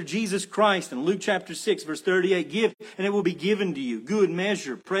and Savior Jesus Christ in Luke chapter 6 verse 38. Give and it will be given to you. Good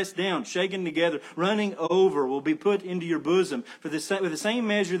measure, pressed down, shaken together, running over will be put into your bosom. With the same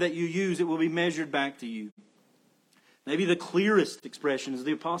measure that you use, it will be measured back to you. Maybe the clearest expression is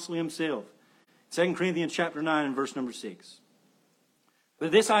the apostle himself. 2 Corinthians chapter 9 and verse number 6.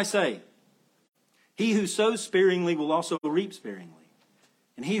 But this I say, he who sows sparingly will also reap sparingly,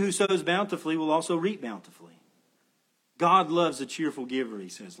 and he who sows bountifully will also reap bountifully. God loves a cheerful giver, he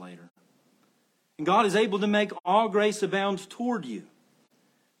says later. And God is able to make all grace abound toward you,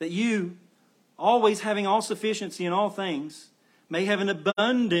 that you, always having all sufficiency in all things, may have an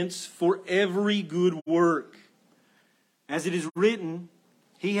abundance for every good work. As it is written,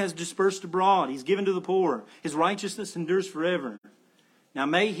 he has dispersed abroad, he's given to the poor, his righteousness endures forever. Now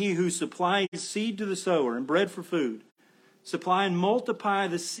may he who supplies seed to the sower and bread for food, supply and multiply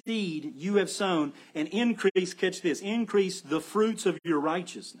the seed you have sown, and increase, catch this, increase the fruits of your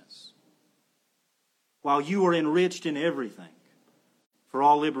righteousness, while you are enriched in everything for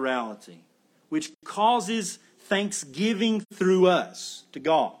all liberality, which causes thanksgiving through us to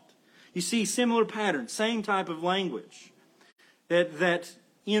God. You see, similar pattern, same type of language, that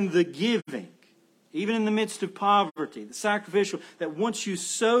in the giving, even in the midst of poverty, the sacrificial, that once you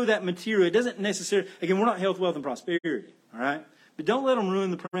sow that material, it doesn't necessarily, again, we're not health, wealth, and prosperity, all right? But don't let them ruin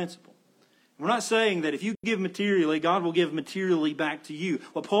the principle. We're not saying that if you give materially, God will give materially back to you.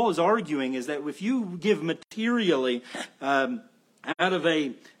 What Paul is arguing is that if you give materially out of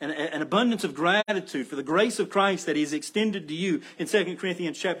an abundance of gratitude for the grace of Christ that He's extended to you in 2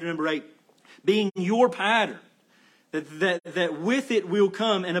 Corinthians chapter number 8, being your pattern, that with it will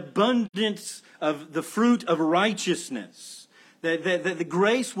come an abundance of the fruit of righteousness. That the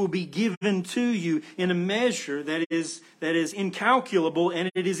grace will be given to you in a measure that is incalculable,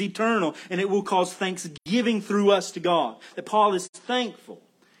 and it is eternal, and it will cause thanksgiving through us to God. That Paul is thankful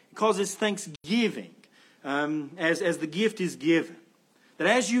It causes thanksgiving as the gift is given. That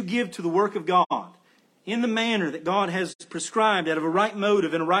as you give to the work of God, in the manner that God has prescribed, out of a right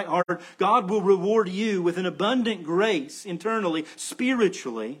motive and a right heart, God will reward you with an abundant grace internally,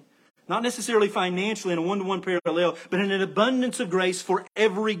 spiritually, not necessarily financially in a one-to-one parallel, but in an abundance of grace for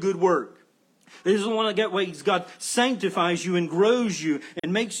every good work. This is one of the ways God sanctifies you and grows you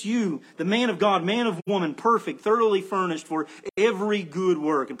and makes you, the man of God, man of woman, perfect, thoroughly furnished for every good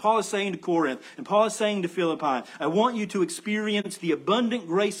work. And Paul is saying to Corinth, and Paul is saying to Philippi, I want you to experience the abundant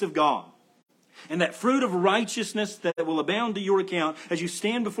grace of God. And that fruit of righteousness that will abound to your account as you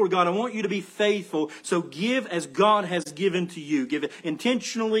stand before God. I want you to be faithful. So give as God has given to you. Give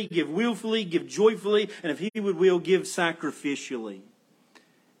intentionally, give willfully, give joyfully, and if He would will, give sacrificially.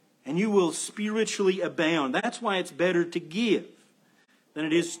 And you will spiritually abound. That's why it's better to give than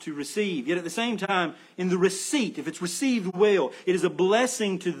it is to receive. Yet at the same time, in the receipt, if it's received well, it is a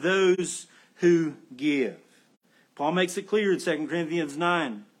blessing to those who give. Paul makes it clear in 2 Corinthians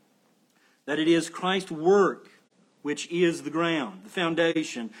 9. That it is Christ's work which is the ground, the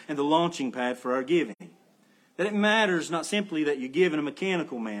foundation, and the launching pad for our giving. That it matters not simply that you give in a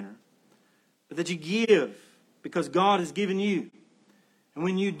mechanical manner, but that you give because God has given you. And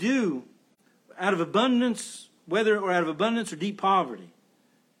when you do, out of abundance, whether or out of abundance or deep poverty,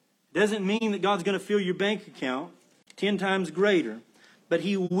 it doesn't mean that God's going to fill your bank account 10 times greater, but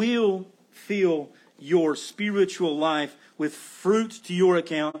He will fill your spiritual life with fruit to your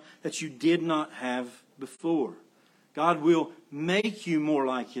account that you did not have before. God will make you more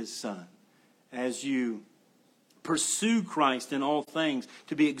like His Son as you pursue Christ in all things,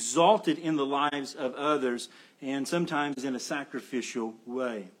 to be exalted in the lives of others, and sometimes in a sacrificial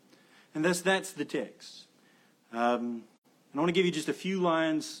way. And that's the text. And I want to give you just a few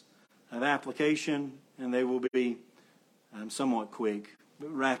lines of application, and they will be somewhat quick,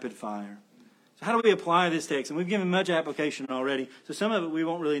 but rapid fire. So how do we apply this text? And we've given much application already, so some of it we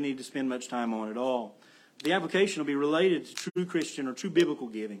won't really need to spend much time on at all. The application will be related to true Christian or true biblical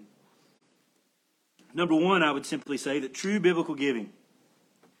giving. Number one, I would simply say that true biblical giving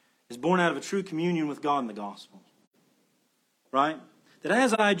is born out of a true communion with God in the gospel. Right? That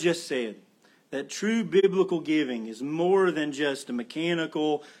as I just said, that true biblical giving is more than just a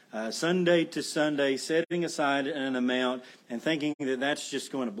mechanical Sunday to Sunday setting aside an amount and thinking that that's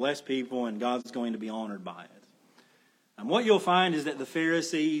just going to bless people and God's going to be honored by it. And what you'll find is that the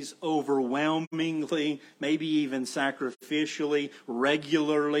Pharisees overwhelmingly, maybe even sacrificially,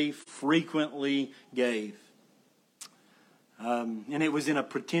 regularly, frequently gave. And it was in a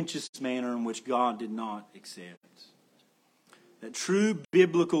pretentious manner in which God did not accept. That true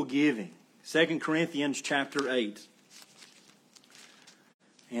biblical giving, 2 Corinthians chapter 8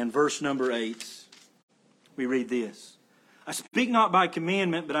 and verse number 8, we read this. I speak not by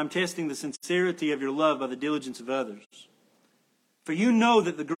commandment, but I'm testing the sincerity of your love by the diligence of others. For you know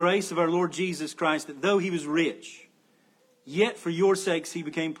that the grace of our Lord Jesus Christ, that though He was rich, yet for your sakes He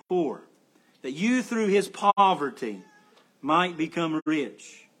became poor, that you through His poverty might become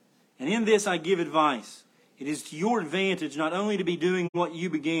rich. And in this I give advice. It is to your advantage not only to be doing what you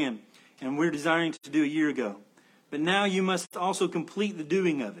began, and we're desiring to do a year ago, but now you must also complete the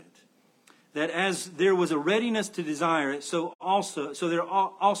doing of it. That as there was a readiness to desire it, so there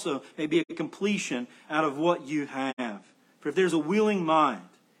also may be a completion out of what you have. For if there's a willing mind,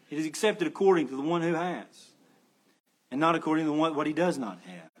 it is accepted according to the one who has, and not according to what he does not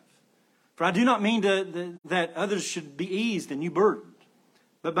have. For I do not mean that others should be eased and you burdened,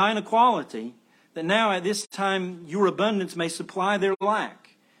 but by an equality, that now at this time your abundance may supply their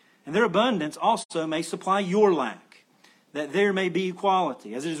lack, and their abundance also may supply your lack, that there may be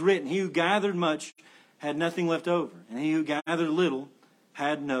equality. As it is written, he who gathered much had nothing left over, and he who gathered little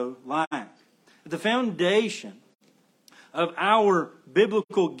had no lack. The foundation of our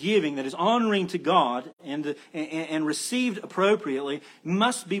biblical giving that is honoring to God and received appropriately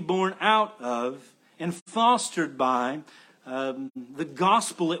must be born out of and fostered by the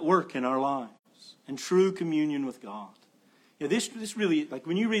gospel at work in our lives and true communion with God. You know, this really, like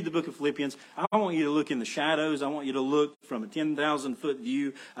when you read the book of Philippians, I want you to look in the shadows. I want you to look from a 10,000-foot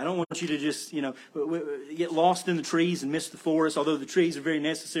view. I don't want you to just, get lost in the trees and miss the forest, although the trees are very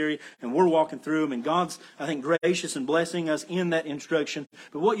necessary and we're walking through them. And God's, I think, gracious and blessing us in that instruction.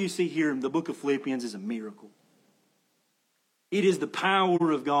 But what you see here in the book of Philippians is a miracle. It is the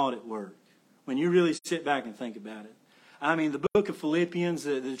power of God at work when you really sit back and think about it. I mean, the book of Philippians,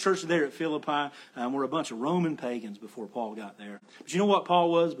 the church there at Philippi, were a bunch of Roman pagans before Paul got there. But you know what Paul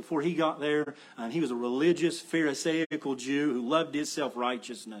was before he got there? He was a religious, Pharisaical Jew who loved his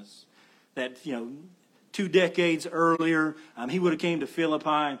self-righteousness. That, 2 decades earlier. He would have came to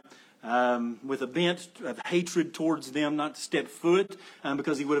Philippi with a bent of hatred towards them, not to step foot,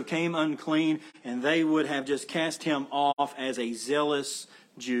 because he would have came unclean, and they would have just cast him off as a zealous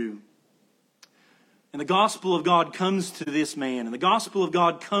Jew. And the gospel of God comes to this man, and the gospel of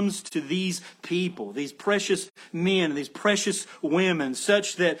God comes to these people, these precious men, these precious women,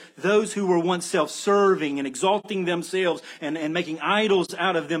 such that those who were once self-serving and exalting themselves and making idols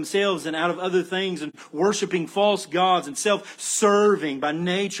out of themselves and out of other things and worshiping false gods and self-serving by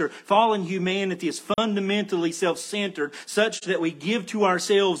nature, fallen humanity is fundamentally self-centered, such that we give to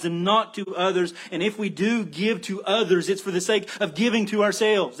ourselves and not to others. And if we do give to others, it's for the sake of giving to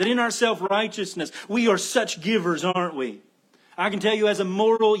ourselves. That in our self-righteousness, we are such givers, aren't we? I can tell you as a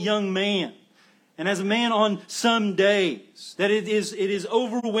mortal young man, and as a man on some days, that it is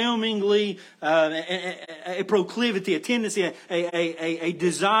overwhelmingly a proclivity, a tendency, a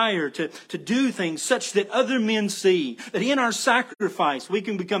desire to do things such that other men see. That in our sacrifice we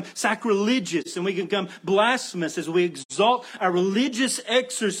can become sacrilegious and we can become blasphemous as we exalt our religious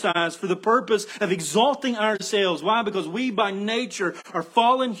exercise for the purpose of exalting ourselves. Why? Because we by nature are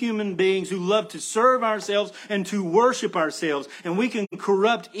fallen human beings who love to serve ourselves and to worship ourselves. And we can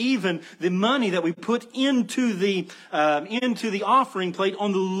corrupt even the money that we put into the offering plate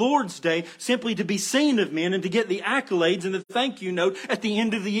on the Lord's Day simply to be seen of men and to get the accolades and the thank you note at the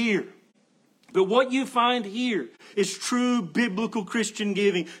end of the year. But what you find here is true biblical Christian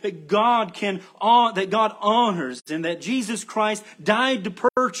giving that God honors and that Jesus Christ died to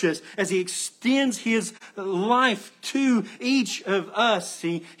purchase as He extends His life to each of us.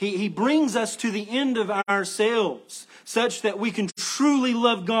 He brings us to the end of ourselves such that we can truly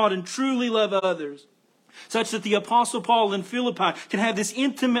love God and truly love others. Such that the Apostle Paul in Philippi can have this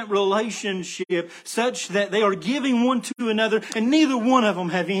intimate relationship such that they are giving one to another and neither one of them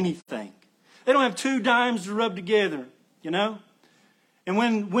have anything. They don't have 2 dimes to rub together, you know. And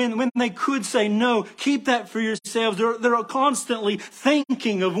when they could say, no, keep that for yourselves, they're constantly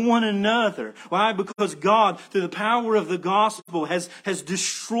thinking of one another. Why? Because God, through the power of the gospel, has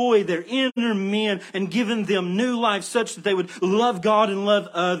destroyed their inner men and given them new life such that they would love God and love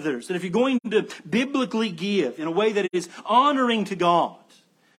others. And if you're going to biblically give in a way that is honoring to God,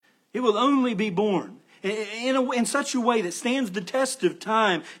 it will only be born in such a way that stands the test of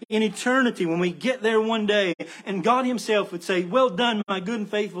time in eternity when we get there one day. And God Himself would say, well done, my good and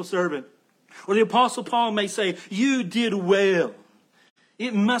faithful servant. Or the Apostle Paul may say, you did well.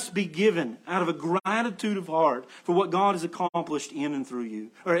 It must be given out of a gratitude of heart for what God has accomplished in and through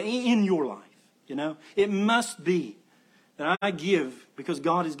you, or in your life. You know, it must be that I give because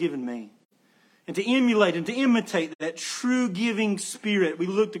God has given me. And to emulate and to imitate that true giving spirit, we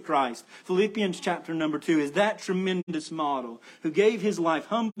look to Christ. Philippians chapter number 2 is that tremendous model who gave His life,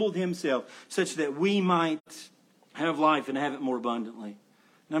 humbled Himself, such that we might have life and have it more abundantly.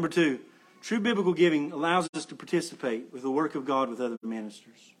 Number 2, true biblical giving allows us to participate with the work of God with other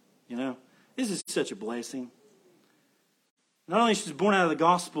ministers. You know, this is such a blessing. Not only is it born out of the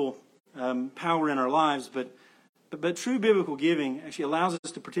gospel power in our lives, but true biblical giving actually allows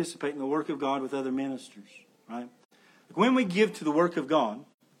us to participate in the work of God with other ministers, right? When we give to the work of God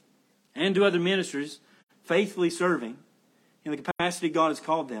and to other ministers, faithfully serving in the capacity God has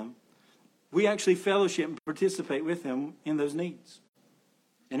called them, we actually fellowship and participate with them in those needs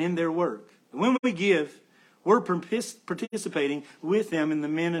and in their work. And when we give, we're participating with them in the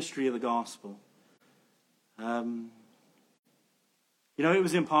ministry of the gospel. You know, it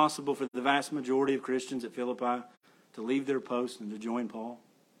was impossible for the vast majority of Christians at Philippi to leave their post and to join Paul.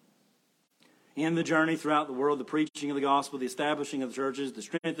 In the journey throughout the world, the preaching of the gospel, the establishing of the churches, the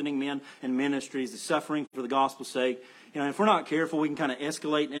strengthening men and ministries, the suffering for the gospel's sake. You know, if we're not careful, we can kind of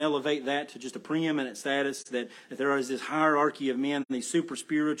escalate and elevate that to just a preeminent status that there is this hierarchy of men, these super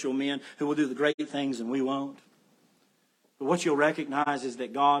spiritual men who will do the great things and we won't. But what you'll recognize is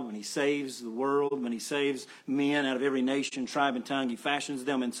that God, when He saves the world, when He saves men out of every nation, tribe, and tongue, He fashions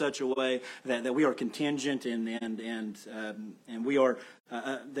them in such a way that we are contingent and we are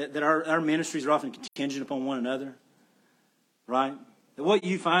that our ministries are often contingent upon one another, right? That what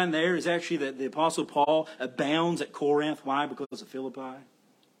you find there is actually that the Apostle Paul abounds at Corinth. Why? Because of Philippi.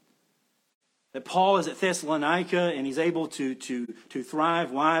 That Paul is at Thessalonica and he's able to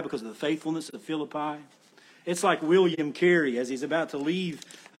thrive. Why? Because of the faithfulness of Philippi. It's like William Carey as he's about to leave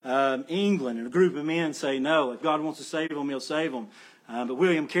England, and a group of men say, no, if God wants to save them, He'll save them. But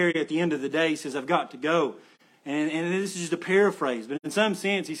William Carey at the end of the day says, I've got to go. And this is just a paraphrase, but in some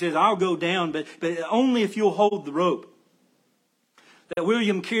sense he says, I'll go down, but only if you'll hold the rope. that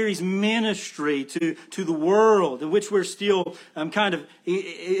William Carey's ministry to the world, in which we're still kind of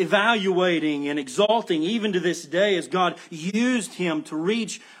evaluating and exalting even to this day, as God used him to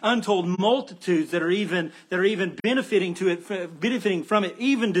reach untold multitudes that are even benefiting from it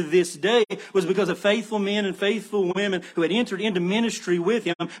even to this day, was because of faithful men and faithful women who had entered into ministry with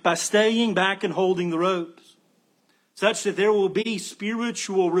him by staying back and holding the ropes. Such that there will be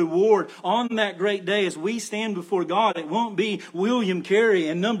spiritual reward on that great day as we stand before God. It won't be William Carey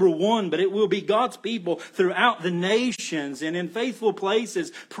and number one, but it will be God's people throughout the nations and in faithful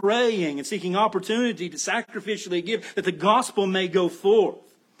places, praying and seeking opportunity to sacrificially give, that the gospel may go forth.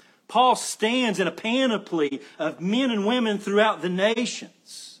 Paul stands in a panoply of men and women throughout the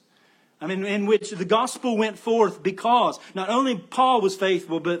nations. In which the gospel went forth because not only Paul was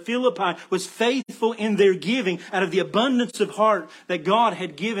faithful, but Philippi was faithful in their giving out of the abundance of heart that God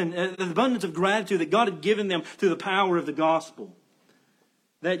had given, the abundance of gratitude that God had given them through the power of the gospel.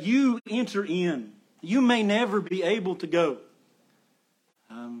 That you enter in. You may never be able to go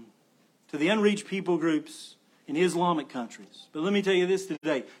to the unreached people groups in Islamic countries. But let me tell you this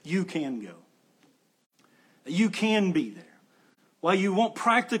today. You can go. You can be there. While you won't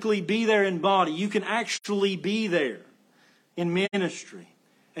practically be there in body, you can actually be there in ministry.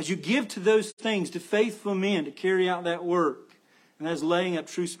 As you give to those things to faithful men to carry out that work. And that is laying up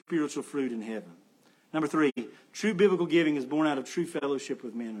true spiritual fruit in heaven. Number 3, true biblical giving is born out of true fellowship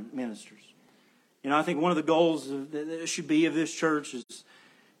with ministers. I think one of the goals that should be of this church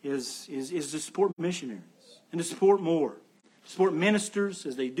is to support missionaries. And to support more. To support ministers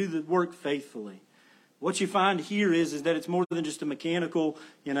as they do the work faithfully. What you find here is that it's more than just a mechanical,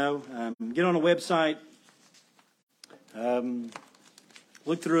 get on a website,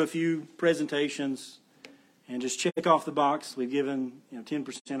 look through a few presentations, and just check off the box. We've given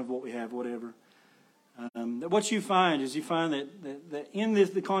 10% of what we have, whatever. What you find that in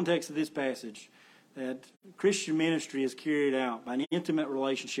the context of this passage, that Christian ministry is carried out by an intimate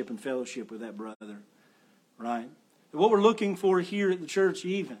relationship and fellowship with that brother, right? What we're looking for here at the church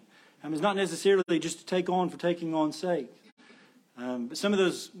even, it's not necessarily just to take on for taking on's sake. But some of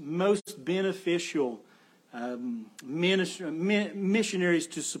those most beneficial missionaries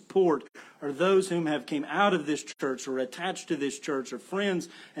to support are those whom have came out of this church or attached to this church, or friends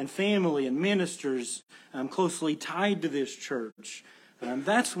and family and ministers closely tied to this church.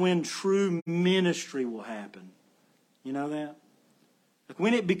 That's when true ministry will happen. You know that? Like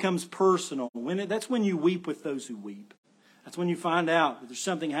when it becomes personal, that's when you weep with those who weep. That's when you find out that there's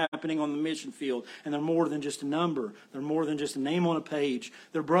something happening on the mission field, and they're more than just a number. They're more than just a name on a page.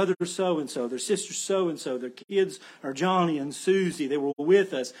 Their brother so-and-so, their sister so-and-so, their kids are Johnny and Susie. They were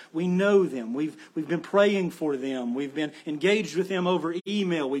with us. We know them. We've been praying for them. We've been engaged with them over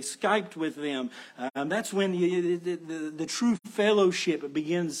email. We've Skyped with them. That's when the true fellowship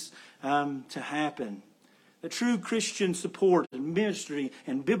begins to happen. The true Christian support and ministry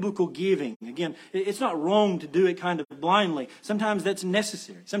and biblical giving. Again, it's not wrong to do it kind of blindly. Sometimes that's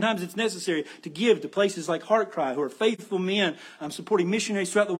necessary. Sometimes it's necessary to give to places like Heartcry, who are faithful men supporting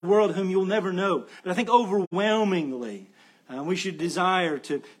missionaries throughout the world whom you'll never know. But I think overwhelmingly, we should desire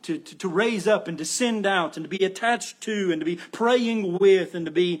to raise up and to send out and to be attached to and to be praying with and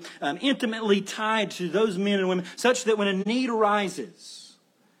to be intimately tied to those men and women, such that when a need arises,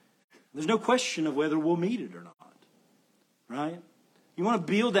 there's no question of whether we'll meet it or not, right? You want to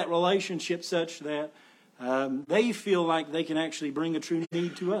build that relationship such that they feel like they can actually bring a true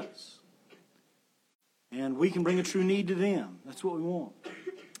need to us. And we can bring a true need to them. That's what we want.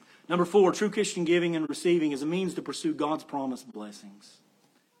 Number 4, true Christian giving and receiving is a means to pursue God's promised blessings.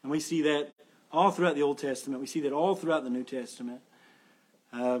 And we see that all throughout the Old Testament. We see that all throughout the New Testament.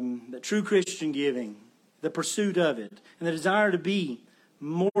 That true Christian giving, the pursuit of it, and the desire to be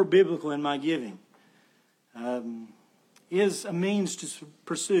more biblical in my giving, is a means to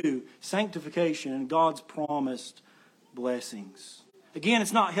pursue sanctification and God's promised blessings. Again,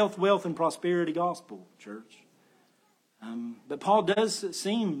 it's not health, wealth, and prosperity gospel, church. But Paul does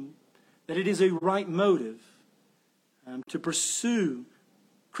seem that it is a right motive to pursue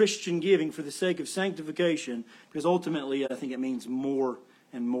Christian giving for the sake of sanctification, because ultimately I think it means more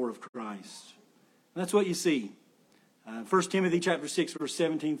and more of Christ. And that's what you see. 1 Timothy chapter 6, verse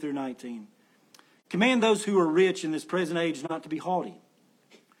 17 through 19. Command those who are rich in this present age not to be haughty,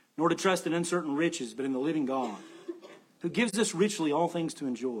 nor to trust in uncertain riches, but in the living God, who gives us richly all things to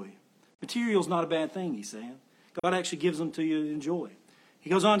enjoy. Material's not a bad thing, he's saying. God actually gives them to you to enjoy. He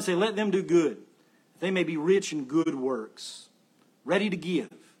goes on to say, let them do good, that they may be rich in good works, ready to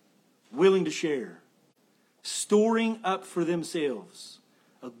give, willing to share, storing up for themselves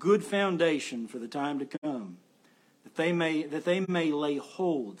a good foundation for the time to come, that they may lay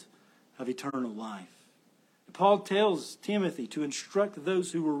hold of eternal life. Paul tells Timothy to instruct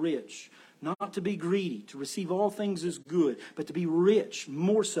those who are rich not to be greedy, to receive all things as good, but to be rich,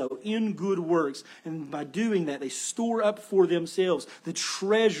 more so, in good works. And by doing that, they store up for themselves the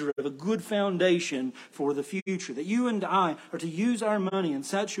treasure of a good foundation for the future. That you and I are to use our money in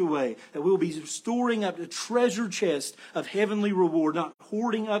such a way that we'll be storing up a treasure chest of heavenly reward, not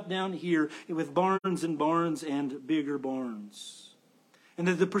hoarding up down here with barns and barns and bigger barns. And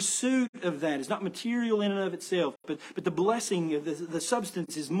that the pursuit of that is not material in and of itself, but the blessing of the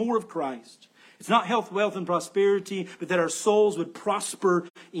substance is more of Christ. It's not health, wealth, and prosperity, but that our souls would prosper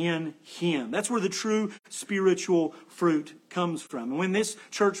in Him. That's where the true spiritual fruit comes from. And when this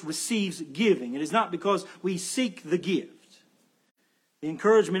church receives giving, it is not because we seek the gift. The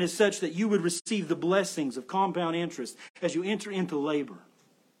encouragement is such that you would receive the blessings of compound interest as you enter into labor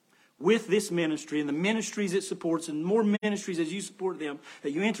with this ministry and the ministries it supports, and more ministries as you support them,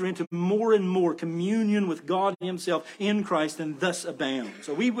 that you enter into more and more communion with God Himself in Christ and thus abound.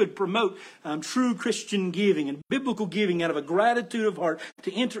 So we would promote true Christian giving and biblical giving out of a gratitude of heart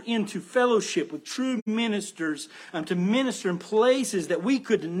to enter into fellowship with true ministers, to minister in places that we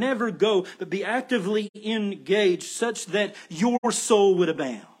could never go, but be actively engaged such that your soul would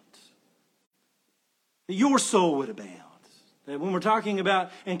abound. That your soul would abound. That when we're talking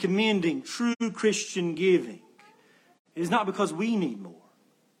about and commending true Christian giving, it is not because we need more.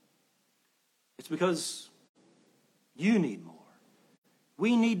 It's because you need more.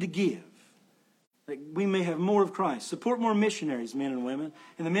 We need to give, that we may have more of Christ. Support more missionaries, men and women,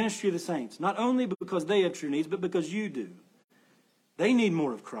 in the ministry of the saints. Not only because they have true needs, but because you do. They need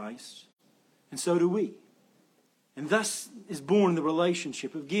more of Christ, and so do we. And thus is born the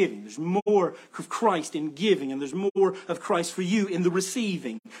relationship of giving. There's more of Christ in giving, and there's more of Christ for you in the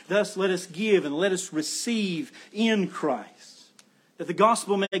receiving. Thus let us give and let us receive in Christ. That the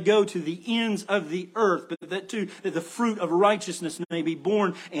gospel may go to the ends of the earth, but that the fruit of righteousness may be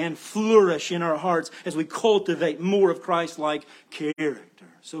born and flourish in our hearts as we cultivate more of Christ-like character.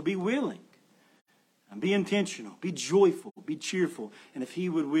 So be willing. And be intentional. Be joyful. Be cheerful. And if He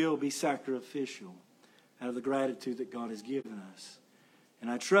would will, be sacrificial out of the gratitude that God has given us.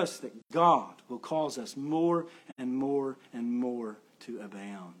 And I trust that God will cause us more and more and more to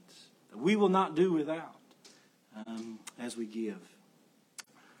abound. That we will not do without as we give.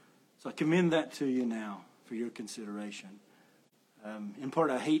 So I commend that to you now for your consideration. In part,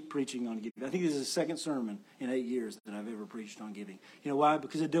 I hate preaching on giving. I think this is the second sermon in 8 years that I've ever preached on giving. You know why?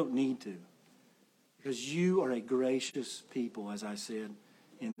 Because I don't need to. Because you are a gracious people, as I said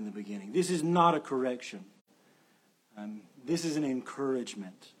in the beginning. This is not a correction. This is an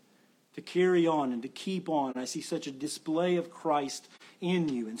encouragement to carry on and to keep on. I see such a display of Christ in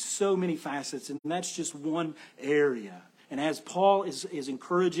you in so many facets, and that's just one area. And as Paul is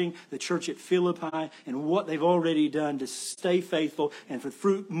encouraging the church at Philippi and what they've already done to stay faithful and for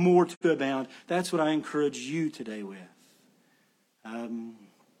fruit more to abound, that's what I encourage you today with.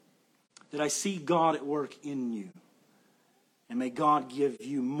 That I see God at work in you. And may God give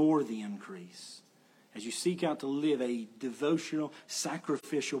you more the increase as you seek out to live a devotional,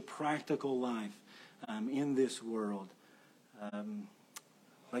 sacrificial, practical life in this world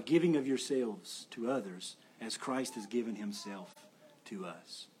by giving of yourselves to others as Christ has given Himself to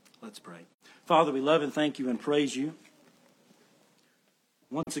us. Let's pray. Father, we love and thank You and praise You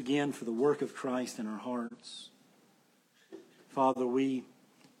once again for the work of Christ in our hearts. Father, we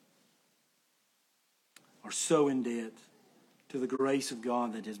are so in debt to the grace of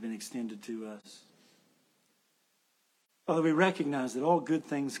God that has been extended to us. Father, we recognize that all good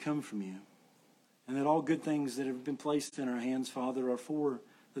things come from You, and that all good things that have been placed in our hands, Father, are for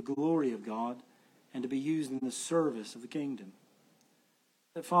the glory of God and to be used in the service of the kingdom.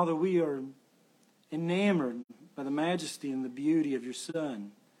 That, Father, we are enamored by the majesty and the beauty of Your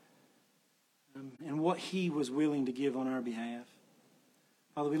Son and what He was willing to give on our behalf.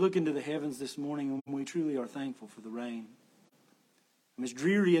 Father, we look into the heavens this morning and we truly are thankful for the rain. And as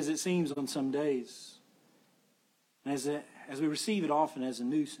dreary as it seems on some days, and as we receive it often as a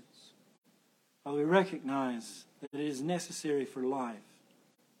nuisance, Father, we recognize that it is necessary for life.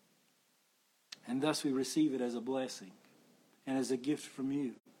 And thus we receive it as a blessing and as a gift from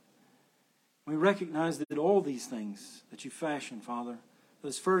You. We recognize that all these things that You fashioned, Father,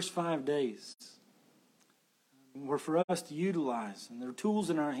 those first 5 days, were for us to utilize, and they're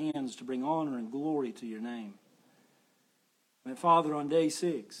tools in our hands to bring honor and glory to Your name. And Father, on day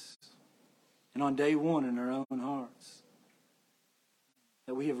 6 and on day 1 in our own hearts,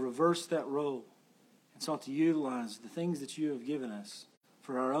 that we have reversed that role and sought to utilize the things that You have given us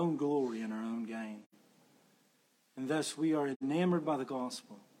for our own glory and our own gain. And thus we are enamored by the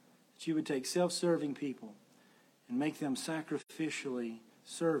gospel, that you would take self-serving people and make them sacrificially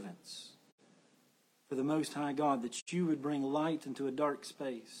servants for the Most High God, that you would bring light into a dark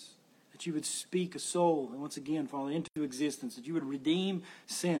space, that you would speak a soul, and once again, Father, into existence, that you would redeem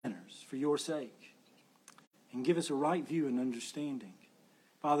sinners for your sake and give us a right view and understanding.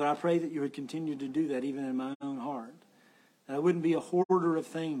 Father, I pray that you would continue to do that even in my own heart, that I wouldn't be a hoarder of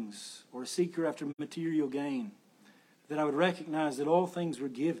things or a seeker after material gain, that I would recognize that all things were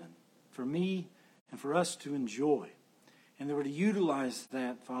given for me and for us to enjoy, and that we're to utilize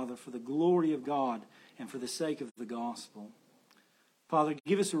that, Father, for the glory of God and for the sake of the gospel. Father,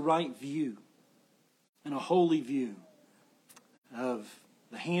 give us a right view and a holy view of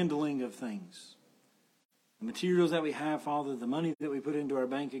the handling of things. The materials that we have, Father, the money that we put into our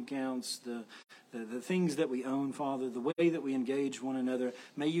bank accounts, the things that we own, Father, the way that we engage one another,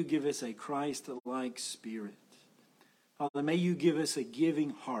 may you give us a Christ-like spirit. Father, may you give us a giving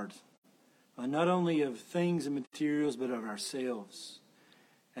heart, not only of things and materials, but of ourselves.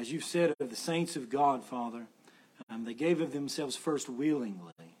 As you've said of the saints of God, Father, they gave of themselves first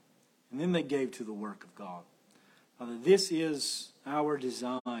willingly, and then they gave to the work of God. Father, this is our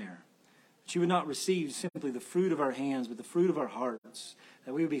desire, that you would not receive simply the fruit of our hands, but the fruit of our hearts,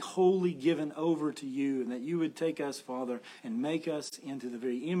 that we would be wholly given over to you, and that you would take us, Father, and make us into the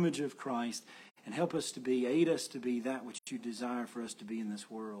very image of Christ, and help us to be, aid us to be that which you desire for us to be in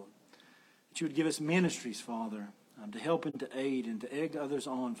this world. That you would give us ministries, Father, to help and to aid and to egg others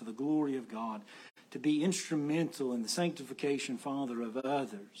on for the glory of God, to be instrumental in the sanctification, Father, of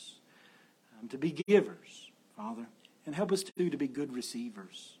others, to be givers, Father, and help us too to be good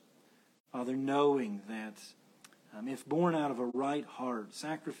receivers. Father, knowing that if born out of a right heart,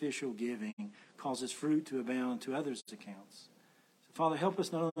 sacrificial giving causes fruit to abound to others' accounts. So, Father, help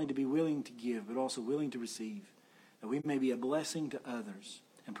us not only to be willing to give, but also willing to receive, that we may be a blessing to others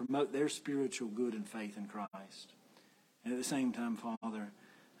and promote their spiritual good and faith in Christ. And at the same time, Father,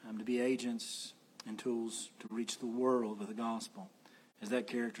 to be agents and tools to reach the world with the gospel as that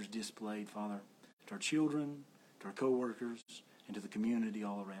character is displayed, Father, to our children, to our co-workers, and to the community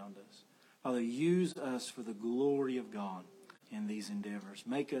all around us. Father, use us for the glory of God in these endeavors.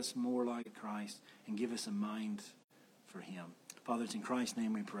 Make us more like Christ and give us a mind for him. Father, it's in Christ's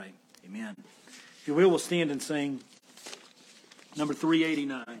name we pray. Amen. If you will, we'll stand and sing number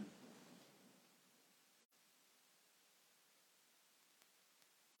 389.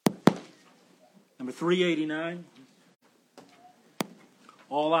 Number 389.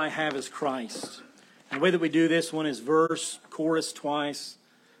 All I have is Christ. And the way that we do this one is verse, chorus twice,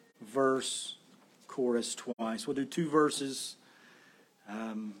 verse, chorus twice. We'll do two verses,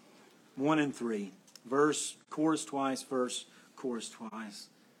 1 and 3. Verse, chorus twice, verse, chorus twice.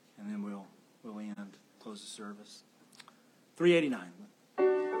 And then we'll end, close the service. 389.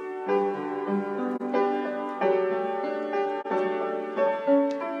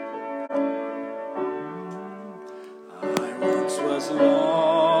 Was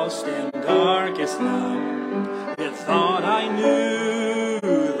lost in darkest night, yet thought I knew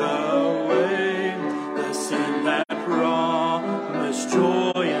the way. The sin that promised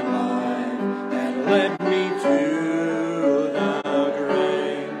joy and life had led me to the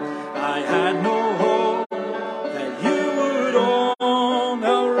grave. I had no hope that you would own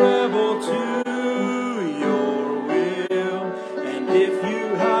a rebel to your will, and if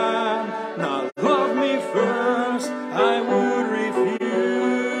you had not loved me first, I would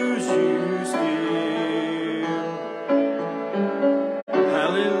refuse you still.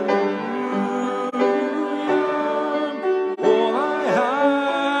 Hallelujah. All I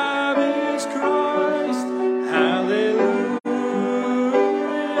have is Christ. Hallelujah.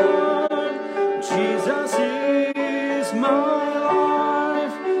 Jesus is my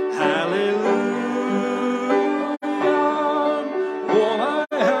life. Hallelujah. All I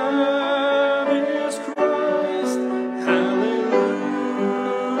have is Christ.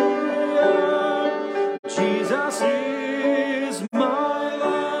 Jesus is my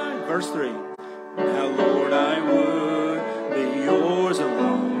life. Verse 3. Now, Lord, I would be yours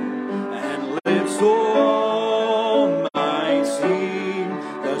alone and live so all might see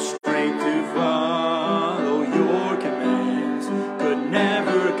the strength to follow your commands could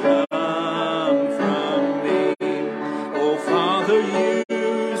never come from me. Oh, Father,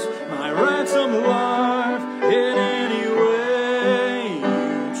 use my ransom life in any way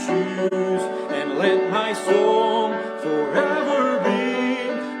you choose, and let my soul forever be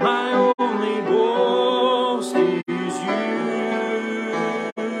my only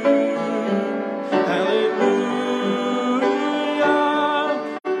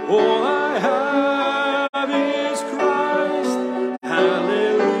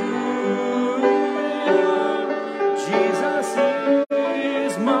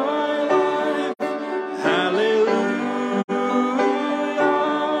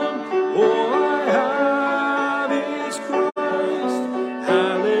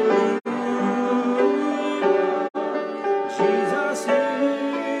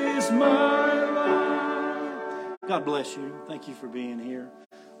God bless you. Thank you for being here.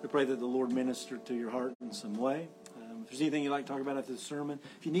 We pray that the Lord ministered to your heart in some way. If there's anything you'd like to talk about after the sermon,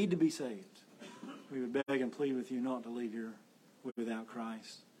 if you need to be saved, we would beg and plead with you not to leave here without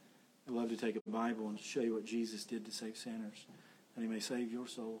Christ. We'd love to take a Bible and show you what Jesus did to save sinners, and He may save your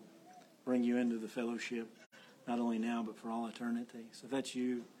soul, bring you into the fellowship, not only now but for all eternity. So if that's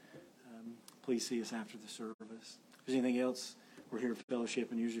you, please see us after the service. If there's anything else, we're here for fellowship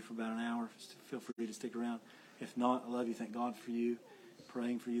and usually for about an hour. Feel free to stick around. If not, I love you. Thank God for you.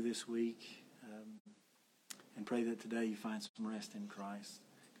 Praying for you this week. And pray that today you find some rest in Christ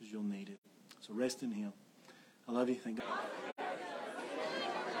because you'll need it. So rest in Him. I love you. Thank God.